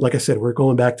 I mean, like I said, we're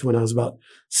going back to when I was about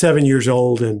 7 years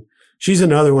old, and she's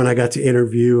another one I got to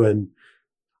interview. And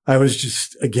I was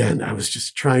just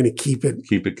trying to keep it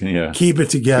together. Keep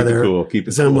it cool.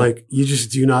 Because I'm like, you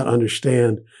just do not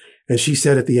understand. And she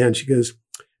said at the end, she goes,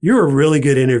 "You're a really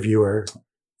good interviewer."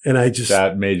 And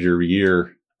that made your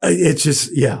year. It's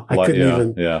just, I couldn't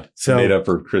even. Yeah. So made up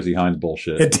for Chrissie Hynde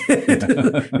bullshit. It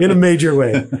did in a major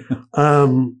way.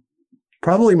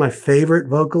 Probably my favorite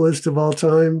vocalist of all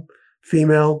time,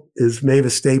 female, is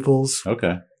Mavis Staples.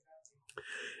 Okay.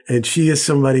 And she is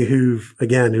somebody who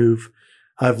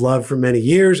I've loved for many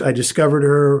years. I discovered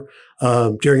her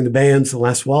during the band's The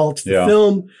Last Waltz, the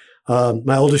film.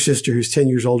 My older sister, who's 10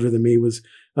 years older than me, was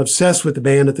obsessed with the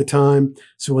band at the time.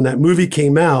 So when that movie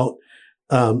came out,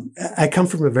 I come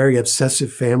from a very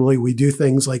obsessive family. We do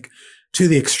things like to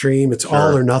the extreme. It's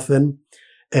all or nothing.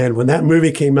 And when that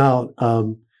movie came out,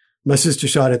 my sister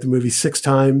saw it at the movie 6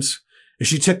 times. And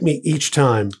she took me each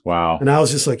time. Wow. And I was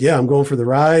just like, I'm going for the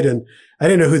ride. And I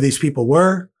didn't know who these people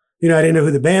were. You know, I didn't know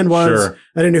who the band was. Sure.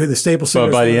 I didn't know who the staple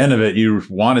singers But by the were. end of it, you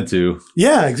wanted to.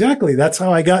 Yeah, exactly. That's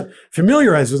how I got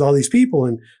familiarized with all these people.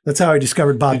 And that's how I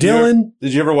discovered Bob Dylan.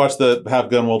 Did you ever watch the Have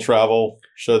Gun Will Travel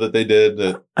show that they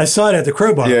did? I saw it at the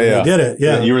Crowbar Yeah, when yeah. they did it.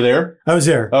 Yeah. You were there? I was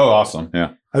there. Oh, awesome.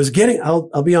 Yeah. I was getting,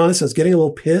 I'll be honest, I was getting a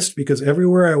little pissed because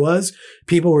everywhere I was,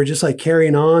 people were just like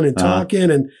carrying on and talking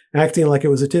and acting like it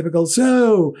was a typical,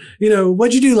 so, you know,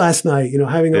 what'd you do last night? You know,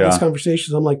 having all these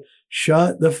conversations. I'm like,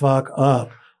 shut the fuck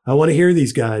up. I want to hear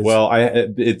these guys. Well,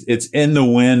 it's in the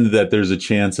wind that there's a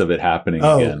chance of it happening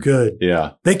again. Oh, good.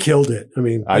 Yeah. They killed it. I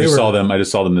mean, I just saw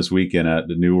them this weekend at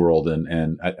the New World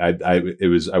and I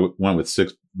went with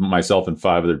myself and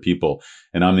 5 other people,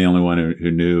 and I'm the only one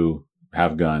who knew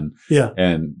Have Gun. Yeah.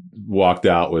 And walked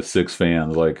out with 6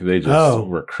 fans. Like they just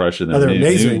were crushing them. They're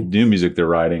amazing. New music they're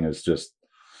writing is just,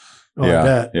 I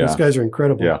bet. Those guys are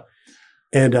incredible. Yeah.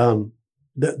 And,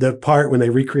 the part when they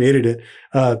recreated it,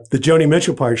 the Joni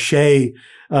Mitchell part, Shay,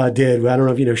 did. I don't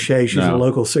know if you know Shay. She's a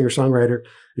local singer-songwriter.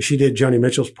 She did Joni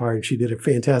Mitchell's part and she did a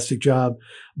fantastic job.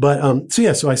 But,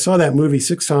 so I saw that movie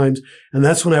 6 times, and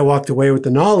that's when I walked away with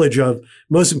the knowledge of,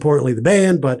 most importantly, the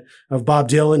band, but of Bob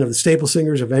Dylan, of the staple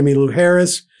singers, of Emmylou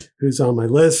Harris, who's on my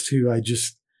list, who I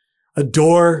just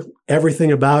adore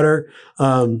everything about her.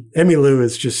 Emmylou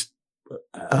is just,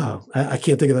 I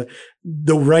can't think of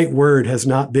the right word has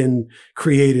not been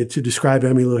created to describe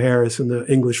Emmylou Harris in the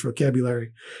English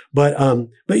vocabulary. But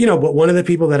one of the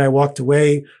people that I walked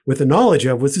away with the knowledge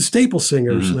of was the staple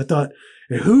singers. Mm-hmm. And I thought,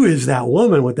 who is that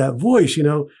woman with that voice? You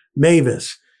know,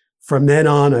 Mavis. From then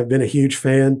on, I've been a huge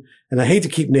fan, and I hate to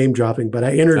keep name dropping, but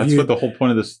I interviewed. That's what the whole point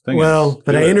of this thing is. Well,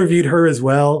 but I interviewed her as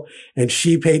well, and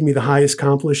she paid me the highest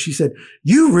compliment. She said,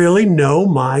 "You really know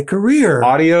my career."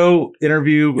 Audio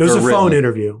interview. It was a phone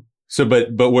interview. So, but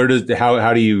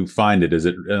how do you find it? Is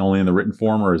it only in the written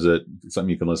form, or is it something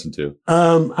you can listen to?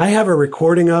 I have a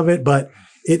recording of it, but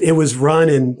it was run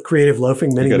in Creative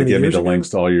Loafing many years ago. You got to give me the links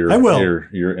to all your. I will. Your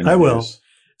interviews. I will.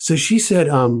 So she said,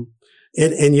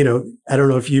 and you know, I don't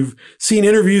know if you've seen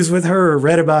interviews with her or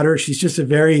read about her. She's just a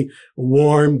very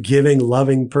warm, giving,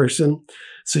 loving person.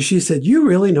 So she said, "You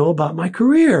really know about my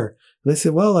career." And I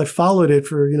said, "Well, I followed it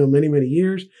for, many, many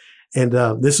years." And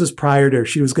this was prior to,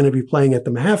 she was going to be playing at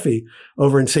the Mahaffey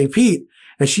over in St. Pete.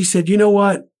 And she said, "You know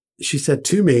what?" She said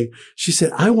to me, she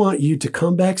said, "I want you to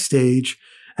come backstage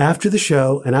after the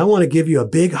show, and I want to give you a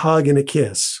big hug and a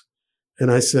kiss." And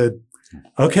I said,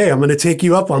 "Okay, I'm going to take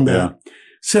you up on that." Yeah.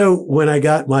 So when I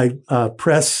got my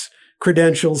press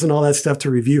credentials and all that stuff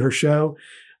to review her show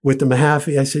with the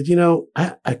Mahaffey, I said,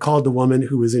 I called the woman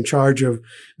who was in charge of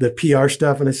the PR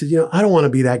stuff. And I said, I don't want to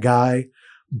be that guy.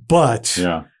 But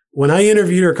when I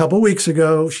interviewed her a couple of weeks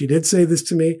ago, she did say this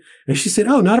to me. And she said,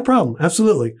 "Oh, not a problem.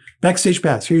 Absolutely. Backstage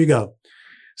pass. Here you go."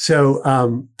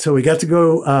 So, so we got to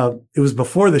go, it was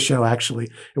before the show, actually.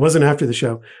 It wasn't after the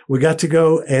show. We got to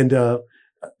go and,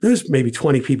 there's maybe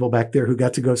 20 people back there who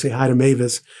got to go say hi to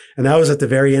Mavis. And I was at the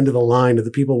very end of the line of the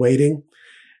people waiting.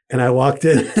 And I walked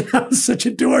in and I was such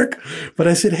a dork. But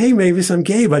I said, "Hey, Mavis, I'm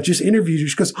Gabe. I just interviewed you."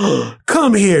 She goes, "Oh,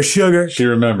 come here, sugar." She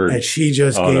remembered. And she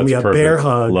just gave me a bear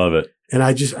hug. Love it. And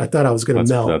I thought I was going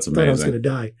to melt. That's amazing. I thought I was going to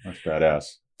die. That's badass.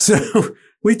 So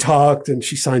we talked and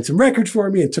she signed some records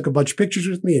for me and took a bunch of pictures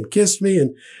with me and kissed me.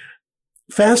 And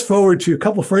fast forward to a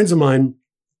couple of friends of mine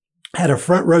had a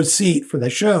front row seat for the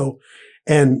show.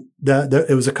 And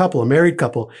it was a married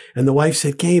couple. And the wife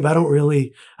said, "Gabe, I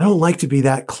don't like to be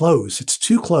that close. It's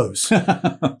too close.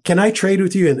 Can I trade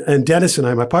with you?" And Dennis and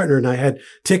I, my partner and I, had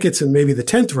tickets in maybe the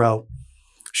 10th row.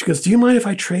 She goes, "Do you mind if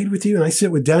I trade with you? And I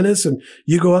sit with Dennis and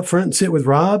you go up front and sit with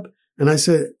Rob?" And I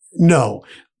said, "No,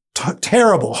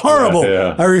 terrible, horrible.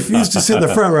 Yeah. I refuse to sit in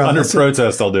the front row." Under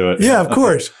protest, I'll do it. Yeah, of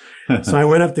course. So I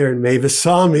went up there and Mavis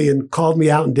saw me and called me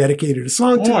out and dedicated a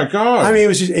song to me. Oh my God. I mean,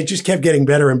 it just kept getting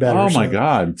better and better. Oh my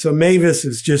God. So Mavis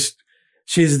is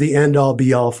she's the end all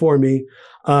be all for me.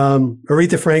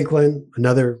 Aretha Franklin,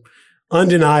 another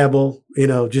undeniable,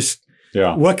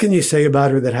 what can you say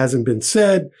about her that hasn't been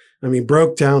said? I mean,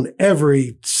 broke down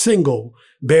every single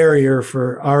barrier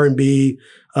for R&B,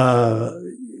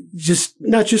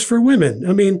 not just for women.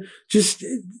 I mean,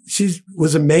 she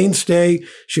was a mainstay.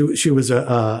 She was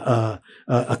a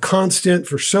constant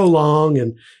for so long.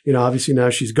 And, obviously now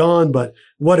she's gone, but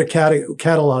what a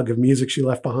catalog of music she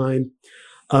left behind.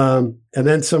 And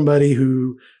then somebody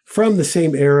who from the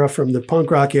same era, from the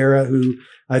punk rock era, who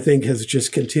I think has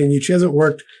just continued. She hasn't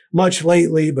worked much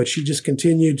lately, but she just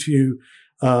continued to,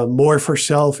 morph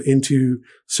herself into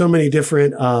so many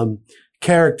different,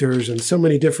 characters and so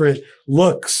many different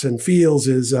looks and feels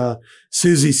is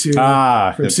Susie Sue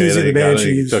from Susie the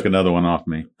Banshees. Took another one off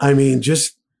me. I mean,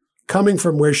 just coming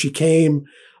from where she came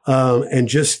and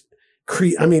just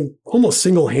almost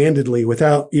single-handedly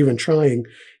without even trying,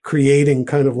 creating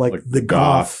kind of like the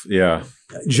goth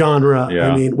genre. Yeah.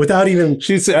 I mean, without even.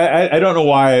 I don't know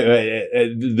why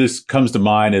this comes to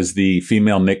mind as the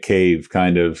female Nick Cave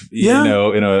kind of, you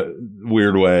know, in a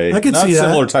weird way. I could Not see that.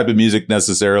 similar type of music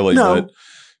necessarily, but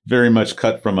very much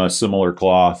cut from a similar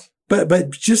cloth. But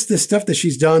just the stuff that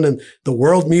she's done and the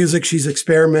world music she's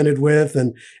experimented with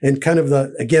and kind of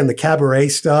the cabaret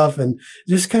stuff and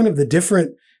just kind of the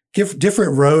different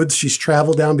roads she's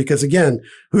traveled down, because again,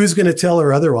 who's going to tell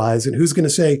her otherwise? And who's going to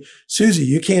say, Susie,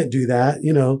 you can't do that.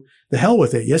 You know, the hell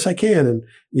with it. Yes, I can. And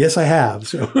yes, I have.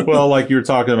 So. Well, like you were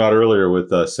talking about earlier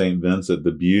with St. Vincent,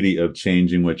 the beauty of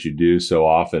changing what you do so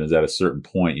often is at a certain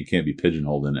point, you can't be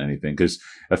pigeonholed into anything because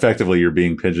effectively you're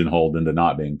being pigeonholed into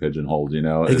not being pigeonholed, you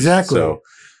know? Exactly. So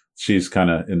she's kind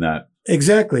of in that.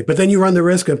 Exactly. But then you run the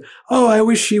risk of, I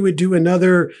wish she would do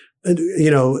another,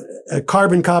 a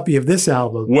carbon copy of this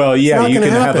album. Well, yeah, you can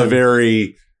have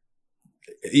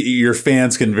your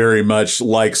fans can very much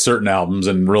like certain albums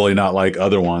and really not like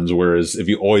other ones. Whereas if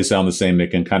you always sound the same, they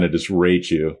can kind of just rate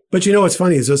you. But you know what's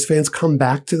funny is those fans come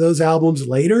back to those albums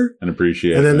later and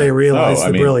appreciate and then they realize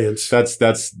the mean, brilliance. That's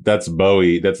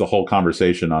Bowie. That's the whole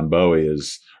conversation on Bowie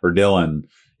or Dylan,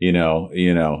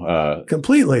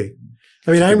 completely.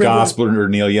 I mean, I remember gospel or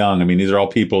Neil Young. I mean, these are all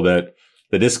people that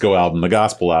the disco album, the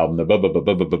gospel album, the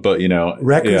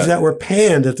records that were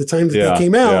panned at the time that they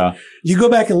came out. Yeah. You go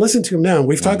back and listen to them now. And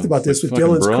we've talked about this with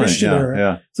Dylan's Christian era.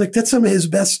 Yeah. It's like, that's some of his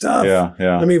best stuff.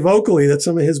 Yeah. I mean, vocally, that's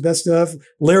some of his best stuff.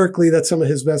 Lyrically, that's some of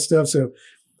his best stuff. So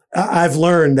I've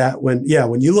learned that when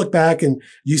you look back and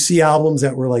you see albums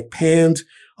that were like panned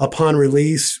upon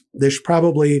release, there's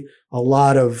probably a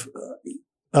lot of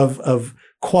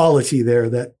quality there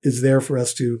that is there for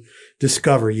us to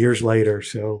discover years later.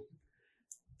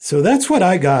 So that's what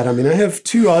I got. I mean, I have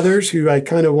two others who I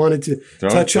kind of wanted to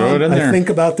touch on. I think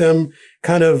about them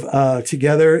kind of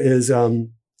together is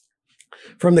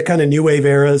from the kind of new wave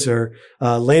eras are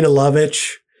Lena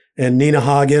Lovitch and Nina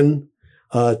Hagen,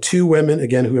 two women,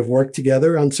 again, who have worked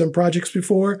together on some projects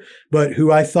before, but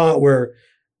who I thought were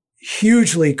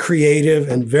hugely creative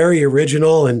and very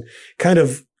original and kind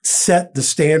of set the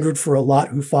standard for a lot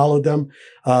who followed them.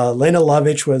 Lena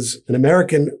Lovitch was an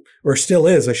American, or still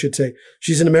is, I should say.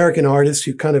 She's an American artist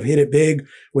who kind of hit it big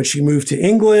when she moved to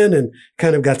England and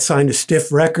kind of got signed to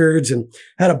Stiff Records and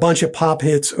had a bunch of pop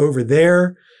hits over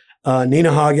there.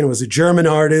 Nina Hagen was a German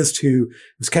artist who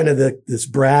was kind of this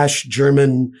brash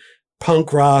German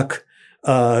punk rock,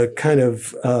 kind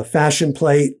of, fashion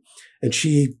plate. And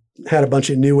she had a bunch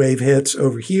of new wave hits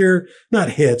over here, not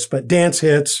hits, but dance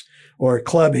hits or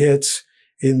club hits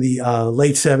in the,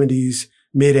 late 70s.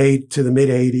 Mid to the mid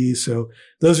 80s. So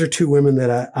those are two women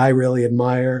that I really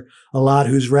admire a lot,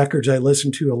 whose records I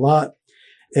listen to a lot.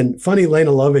 And funny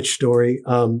Lena Lovitch story.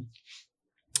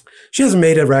 She hasn't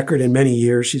made a record in many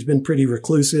years. She's been pretty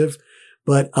reclusive.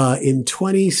 But, in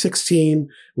 2016,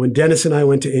 when Dennis and I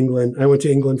went to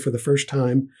England for the first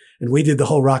time and we did the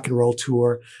whole rock and roll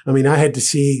tour. I mean, I had to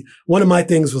see, one of my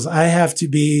things was I have to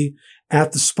be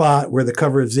at the spot where the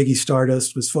cover of Ziggy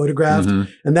Stardust was photographed.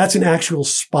 Mm-hmm. And that's an actual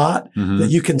spot that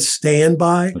you can stand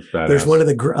by. There's one of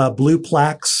the blue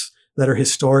plaques that are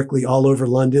historically all over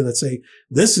London that say,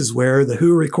 this is where the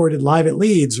Who recorded Live at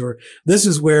Leeds, or this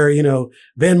is where,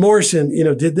 Van Morrison,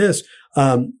 did this.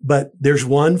 But there's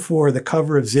one for the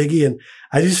cover of Ziggy. And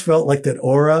I just felt like that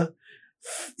aura,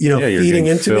 feeding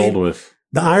into me.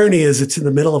 The irony is it's in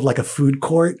the middle of like a food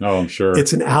court. Oh, I'm sure.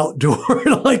 It's an outdoor,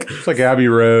 it's like Abbey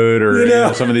Road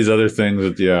or some of these other things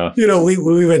that,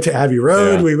 we went to Abbey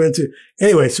Road. Yeah.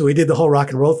 Anyway, so we did the whole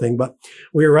rock and roll thing, but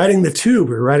we were riding the tube,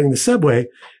 we were riding the subway,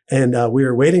 and we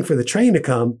were waiting for the train to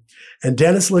come. And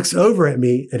Dennis looks over at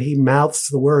me and he mouths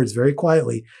the words very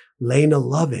quietly, Lena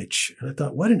Lovitch. And I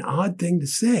thought, what an odd thing to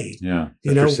say. Yeah.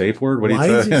 Is that your safe word? What do you say?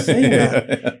 Why is he saying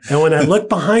that? And when I looked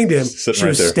behind him, she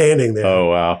was standing there. Oh,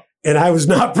 wow. And I was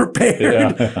not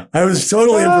prepared. Yeah. I was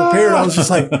totally unprepared. I was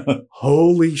just like,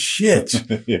 holy shit.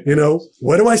 Yeah.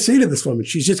 What do I say to this woman?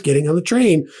 She's just getting on the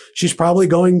train. She's probably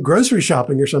going grocery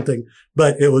shopping or something.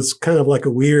 But it was kind of like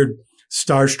a weird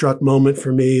starstruck moment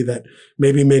for me that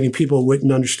maybe many people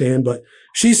wouldn't understand. But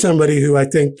she's somebody who I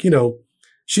think,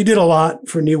 she did a lot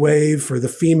for new wave, for the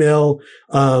female,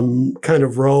 kind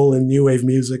of role in new wave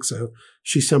music. So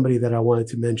she's somebody that I wanted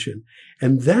to mention.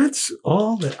 And that's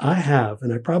all that I have.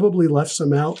 And I probably left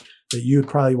some out that you'd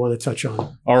probably want to touch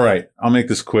on? All right. I'll make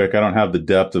this quick. I don't have the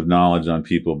depth of knowledge on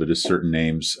people, but just certain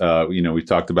names. We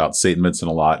talked about St. Vincent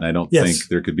a lot, and I don't think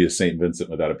there could be a St. Vincent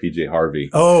without a PJ Harvey.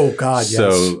 Oh, God, yes.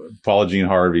 So Paula Jean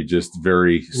Harvey, just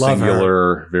very Love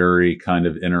singular, her. very kind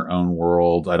of in her own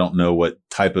world. I don't know what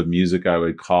type of music I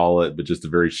would call it, but just a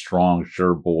very strong,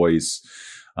 sure voice.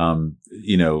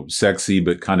 Sexy,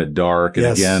 but kind of dark. And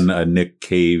again, a Nick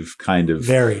Cave kind of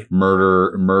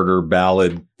murder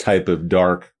ballad type of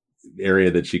dark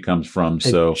area that she comes from. And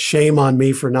so shame on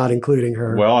me for not including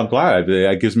her. Well, I'm glad.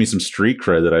 It gives me some street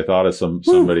cred that I thought of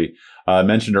somebody. I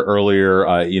mentioned her earlier.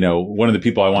 One of the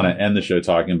people I want to end the show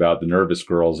talking about, the Nervous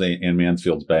Girls, Ann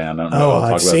Mansfield's band.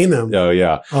 I've seen them. Oh,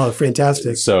 yeah. Oh,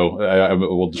 fantastic. So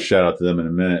we'll shout out to them in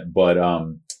a minute. But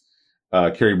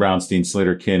Carrie Brownstein,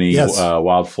 Slater Kinney,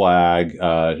 Wild Flag,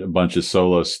 a bunch of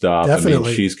solo stuff. Definitely. I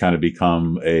mean, she's kind of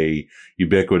become a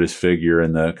ubiquitous figure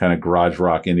in the kind of garage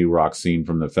rock, indie rock scene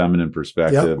from the feminine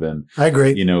perspective. And I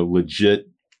agree. Legit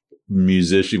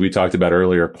musician. We talked about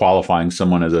earlier qualifying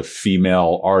someone as a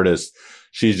female artist.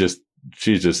 She's just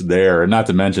there. And not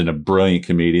to mention a brilliant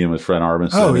comedian with Fred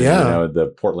Armisen. Oh, yeah. And, the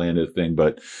Portlandia thing.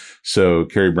 But so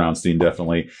Carrie Brownstein,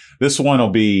 definitely. This one will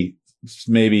be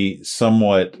maybe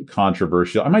somewhat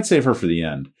controversial. I might save her for the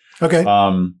end. Okay.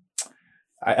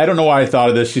 I don't know why I thought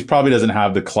of this. She probably doesn't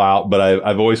have the clout, but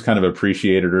I've always kind of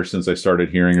appreciated her since I started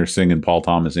hearing her sing in Paul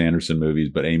Thomas Anderson movies.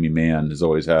 But Amy Mann has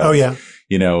always had. Oh, yeah.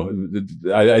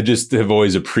 I just have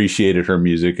always appreciated her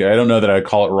music. I don't know that I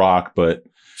call it rock, but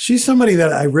she's somebody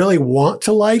that I really want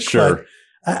to like. Sure. But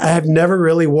I have never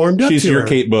really warmed up to her. She's your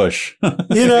Kate Bush.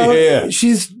 Yeah.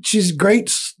 She's a great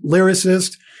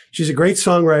lyricist. She's a great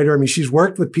songwriter. I mean, she's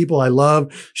worked with people I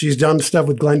love. She's done stuff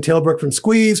with Glenn Tilbrook from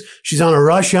Squeeze. She's on a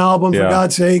Rush album, for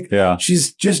God's sake. Yeah.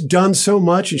 She's just done so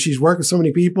much, and she's worked with so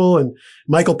many people. And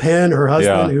Michael Penn, her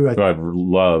husband, who I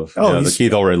love. Oh,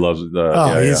 Keith Elray loves.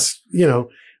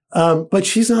 But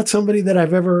she's not somebody that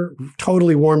I've ever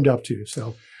totally warmed up to.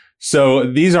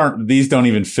 So these don't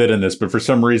even fit in this, but for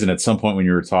some reason, at some point when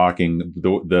you were talking,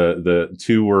 the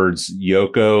two words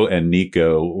Yoko and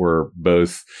Nico were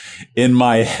both in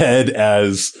my head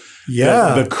as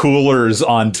the coolers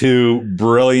on two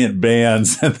brilliant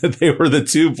bands, and that they were the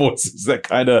two voices that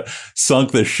kind of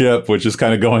sunk the ship, which is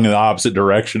kind of going in the opposite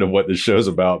direction of what this show's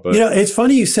about. But it's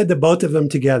funny you said the both of them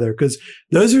together, because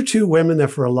those are two women that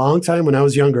for a long time when I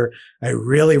was younger, I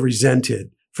really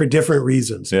resented. For different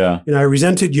reasons. Yeah. I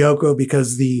resented Yoko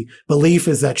because the belief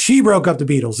is that she broke up the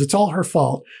Beatles. It's all her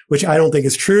fault, which I don't think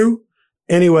is true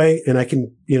anyway. And I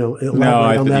can,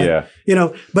 elaborate on that. Yeah.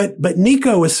 But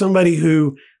Nico was somebody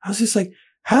who I was just like,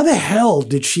 how the hell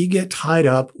did she get tied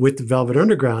up with the Velvet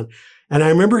Underground? And I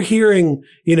remember hearing,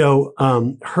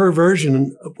 her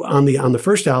version on the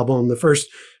first album, the first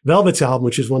Velvet's album,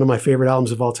 which is one of my favorite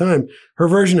albums of all time, her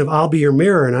version of I'll Be Your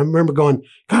Mirror. And I remember going,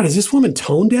 God, is this woman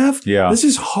tone deaf? Yeah. This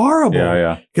is horrible.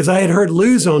 Yeah. Because I had heard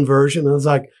Lou's own version. And I was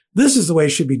like, this is the way it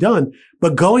should be done.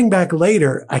 But going back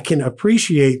later, I can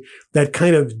appreciate that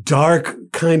kind of dark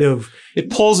kind of.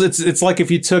 It pulls. It's like if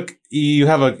you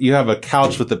have a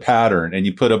couch with a pattern and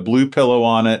you put a blue pillow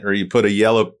on it or you put a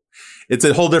yellow. It's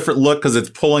a whole different look because it's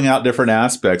pulling out different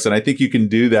aspects. And I think you can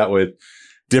do that with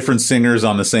different singers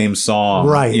on the same song.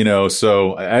 Right.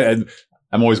 So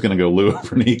I'm always going to go Lou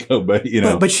over Nico, but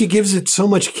But she gives it so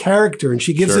much character, and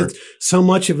she gives it so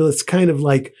much of this kind of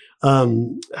like,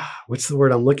 what's the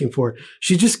word I'm looking for?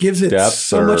 She just gives it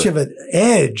so much of an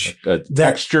edge. A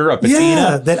texture, a patina.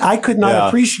 Yeah, that I could not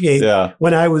appreciate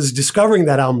when I was discovering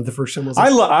that album the first time.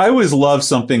 I always love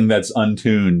something that's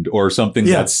untuned or something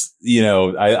that's,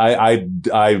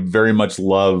 I very much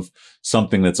love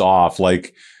something that's off.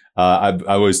 Like, I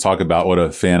always talk about what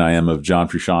a fan I am of John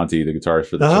Frusciante, the guitarist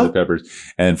for the Chili Peppers.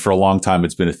 And for a long time,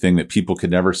 it's been a thing that people could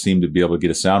never seem to be able to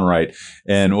get a sound right.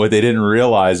 And what they didn't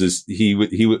realize is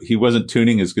he wasn't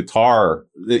tuning his guitar.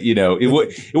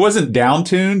 It wasn't down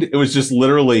tuned. It was just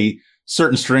literally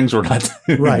certain strings were not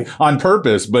tuned on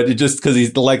purpose, but it just because he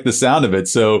liked the sound of it.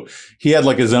 So he had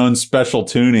like his own special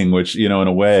tuning, which, in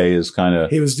a way is kind of.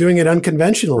 He was doing it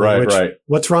unconventionally. Right.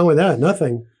 What's wrong with that?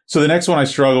 Nothing. So the next one I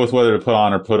struggle with whether to put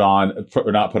on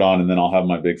or not put on, and then I'll have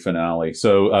my big finale.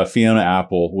 So Fiona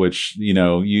Apple, which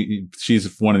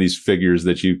she's one of these figures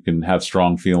that you can have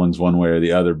strong feelings one way or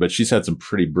the other, but she's had some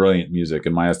pretty brilliant music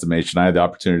in my estimation. I had the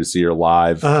opportunity to see her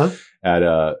live at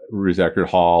Ruth Eckerd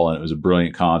Hall, and it was a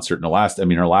brilliant concert. And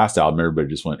her last album, everybody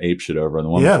just went apeshit over, and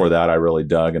the one before that I really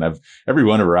dug. And every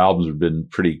one of her albums have been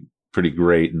pretty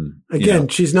great. And again,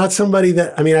 she's not somebody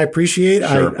that, I appreciate.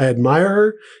 Sure. I admire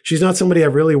her. She's not somebody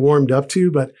I've really warmed up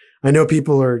to, but I know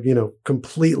people are,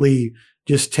 completely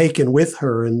just taken with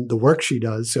her and the work she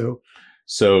does. So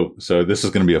So this is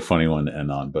going to be a funny one to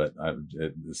end on, but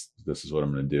this is what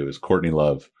I'm going to do is Courtney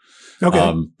Love.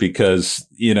 Okay. Because,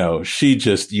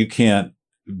 you can't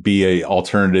be a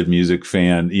alternative music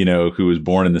fan, who was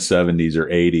born in the 70s or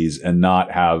 80s and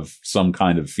not have some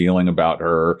kind of feeling about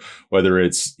her, whether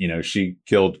it's, she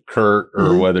killed Kurt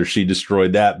or whether she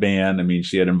destroyed that band. I mean,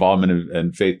 she had involvement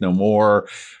in Faith No More,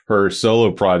 her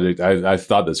solo project. I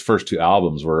thought those first two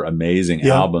albums were amazing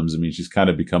albums. I mean, she's kind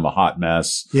of become a hot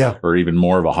mess or even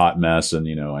more of a hot mess. And,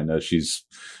 I know she's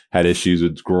had issues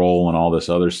with Grohl and all this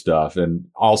other stuff. And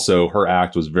also her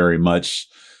act was very much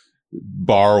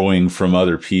borrowing from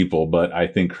other people, but I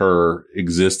think her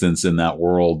existence in that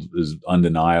world is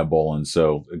undeniable. And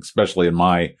so, especially in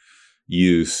my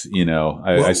youth,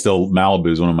 I still,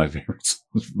 Malibu is one of my favorites.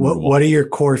 What are your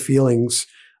core feelings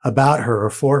about her or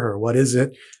for her? What is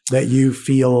it that you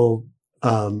feel,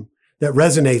 that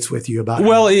resonates with you about her?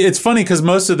 Well, it's funny because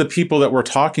most of the people that we're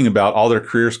talking about, all their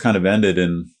careers kind of ended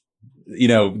in,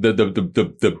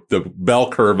 the bell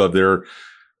curve of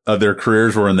their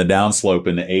careers were in the downslope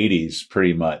in the 80s,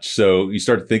 pretty much. So you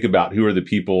start to think about who are the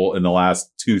people in the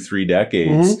last 2-3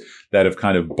 decades that have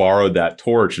kind of borrowed that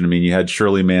torch. And I mean, you had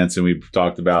Shirley Manson, we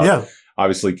talked about,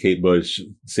 obviously Kate Bush,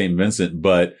 St. Vincent,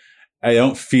 but I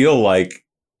don't feel like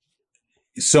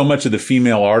so much of the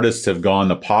female artists have gone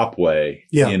the pop way,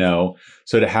 so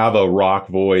to have a rock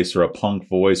voice or a punk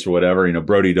voice or whatever,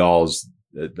 Brody Dahl's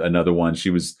another one. She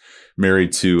was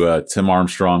married to Tim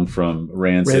Armstrong from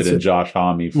Rancid and Josh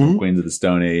Homme from Queens of the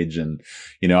Stone Age. And,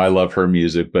 I love her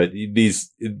music, but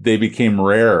they became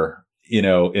rare,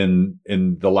 in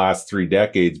the last 3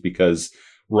 decades because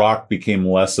rock became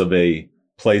less of a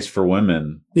place for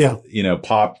women. Yeah.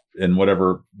 Pop and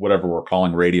whatever we're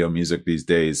calling radio music these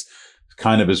days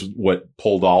kind of is what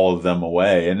pulled all of them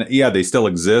away. And they still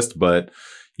exist, but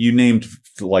you named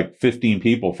like 15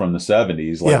 people from the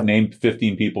 70s, named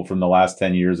 15 people from the last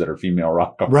 10 years that are female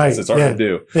rock artists. Right. It's hard to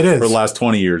do. It is. For the last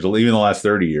 20 years, or even the last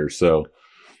 30 years. So,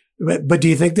 but do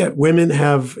you think that women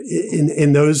have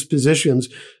in those positions,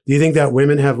 do you think that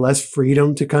women have less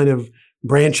freedom to kind of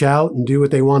branch out and do what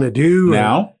they want to do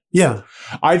now? Yeah.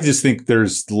 I just think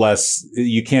there's less,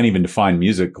 you can't even define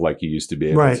music like you used to be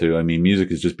able to. I mean, music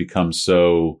has just become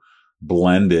so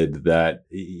blended that,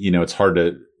 it's hard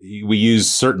to, we use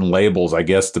certain labels, I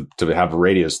guess, to have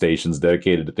radio stations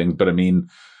dedicated to things. But I mean,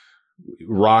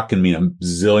 rock can mean a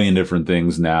zillion different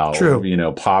things now.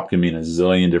 True. Pop can mean a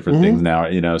zillion different things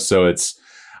now, so it's,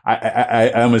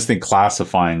 I almost think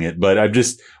classifying it, but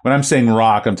when I'm saying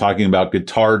rock, I'm talking about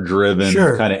guitar driven,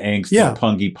 kind of angsty,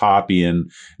 punky, poppy. And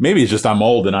maybe it's just I'm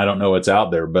old and I don't know what's out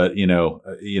there, but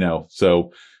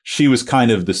so she was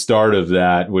kind of the start of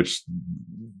that, which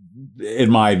in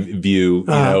my view,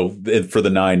 for the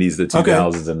 90s, the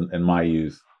 2000s and my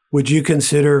youth. Would you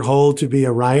consider Hole to be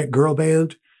a Riot Girl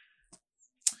band?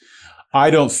 I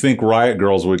don't think Riot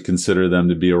Girls would consider them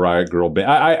to be a Riot Girl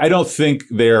band. I don't think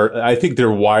I think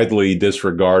they're widely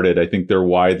disregarded. I think they're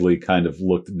widely kind of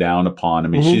looked down upon. I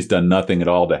mean, she's done nothing at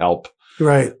all to help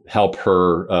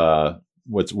her,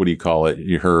 what do you call it?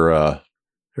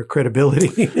 Her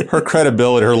credibility.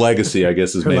 Her legacy, I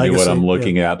guess, is maybe what I'm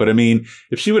looking at. But I mean,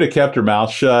 if she would have kept her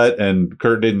mouth shut and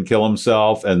Kurt didn't kill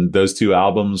himself and those 2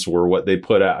 albums were what they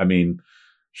put out, I mean,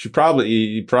 she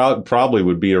probably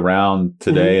would be around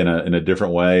today in a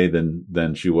different way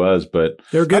than she was. But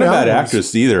they're good. Not a bad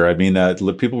actress either. I mean,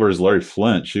 People vs. Larry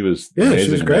Flint, she was amazing.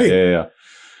 She was great. Yeah.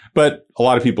 But a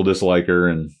lot of people dislike her,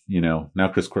 and now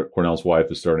Chris Cornell's wife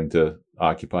is starting to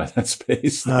occupy that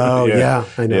space. Oh yeah,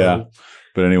 I know. Yeah.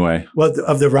 But anyway. Well,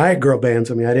 of the Riot Girl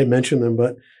bands, I mean, I didn't mention them,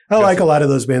 but I like a lot of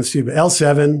those bands too. But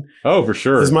L7. Oh, for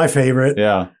sure. Is my favorite.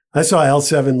 Yeah. I saw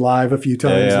L7 live a few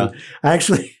times. Yeah. And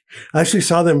I actually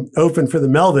saw them open for the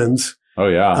Melvins. Oh,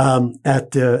 yeah.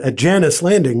 At Janice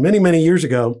Landing many years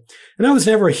ago. And I was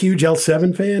never a huge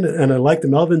L7 fan, and I liked the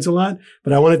Melvins a lot,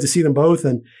 but I wanted to see them both.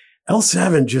 And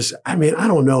L7 I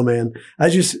don't know, man.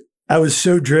 I was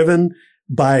so driven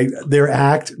by their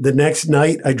act. The next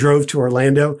night I drove to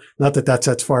Orlando. Not that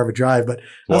that's far of a drive, but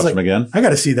I was like, them again? I got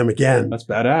to see them again. That's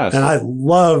badass. And I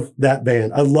love that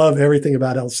band. I love everything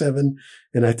about L7.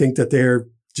 And I think that they're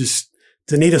just,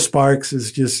 Danita Sparks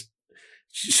is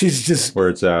she's just where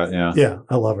it's at. Yeah. Yeah.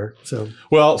 I love her.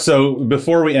 So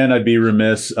before we end, I'd be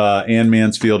remiss. Ann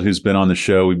Mansfield, who's been on the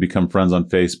show, we've become friends on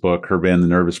Facebook. Her band, The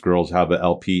Nervous Girls, have an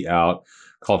LP out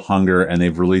called Hunger, and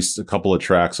they've released a couple of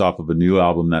tracks off of a new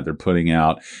album that they're putting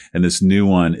out. And this new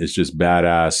one is just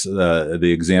badass.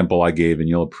 The example I gave, and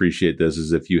you'll appreciate this,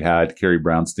 is if you had Carrie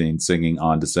Brownstein singing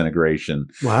on Disintegration.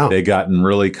 Wow. They gotten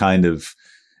really kind of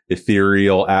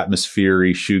ethereal,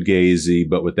 atmospheric, shoegazy,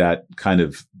 but with that kind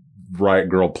of Riot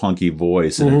Girl punky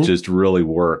voice, and it just really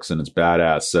works, and it's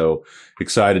badass. So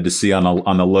excited to see on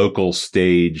the local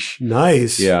stage.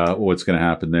 Nice. Yeah, what's going to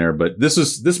happen there. But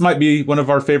this might be one of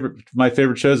my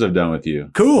favorite shows I've done with you.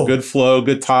 Cool. Good flow,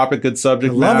 good topic, good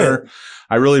subject matter.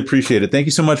 I really appreciate it. Thank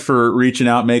you so much for reaching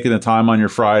out, making the time on your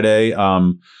Friday.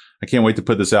 I can't wait to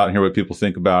put this out and hear what people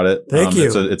think about it. Thank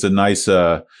you. It's a nice,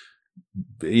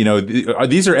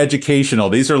 these are educational.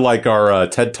 These are like our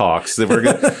TED Talks that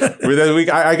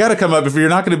I got to come up. If you're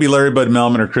not going to be Larry Bud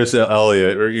Melman or Chris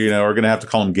Elliott, or we're going to have to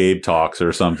call them Gabe Talks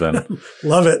or something.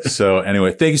 Love it. So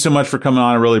anyway, thank you so much for coming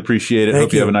on. I really appreciate it. Thank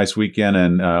Hope you have a nice weekend,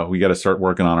 and we got to start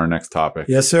working on our next topic.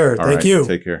 Yes, sir. All Thank right, you.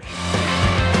 Take care.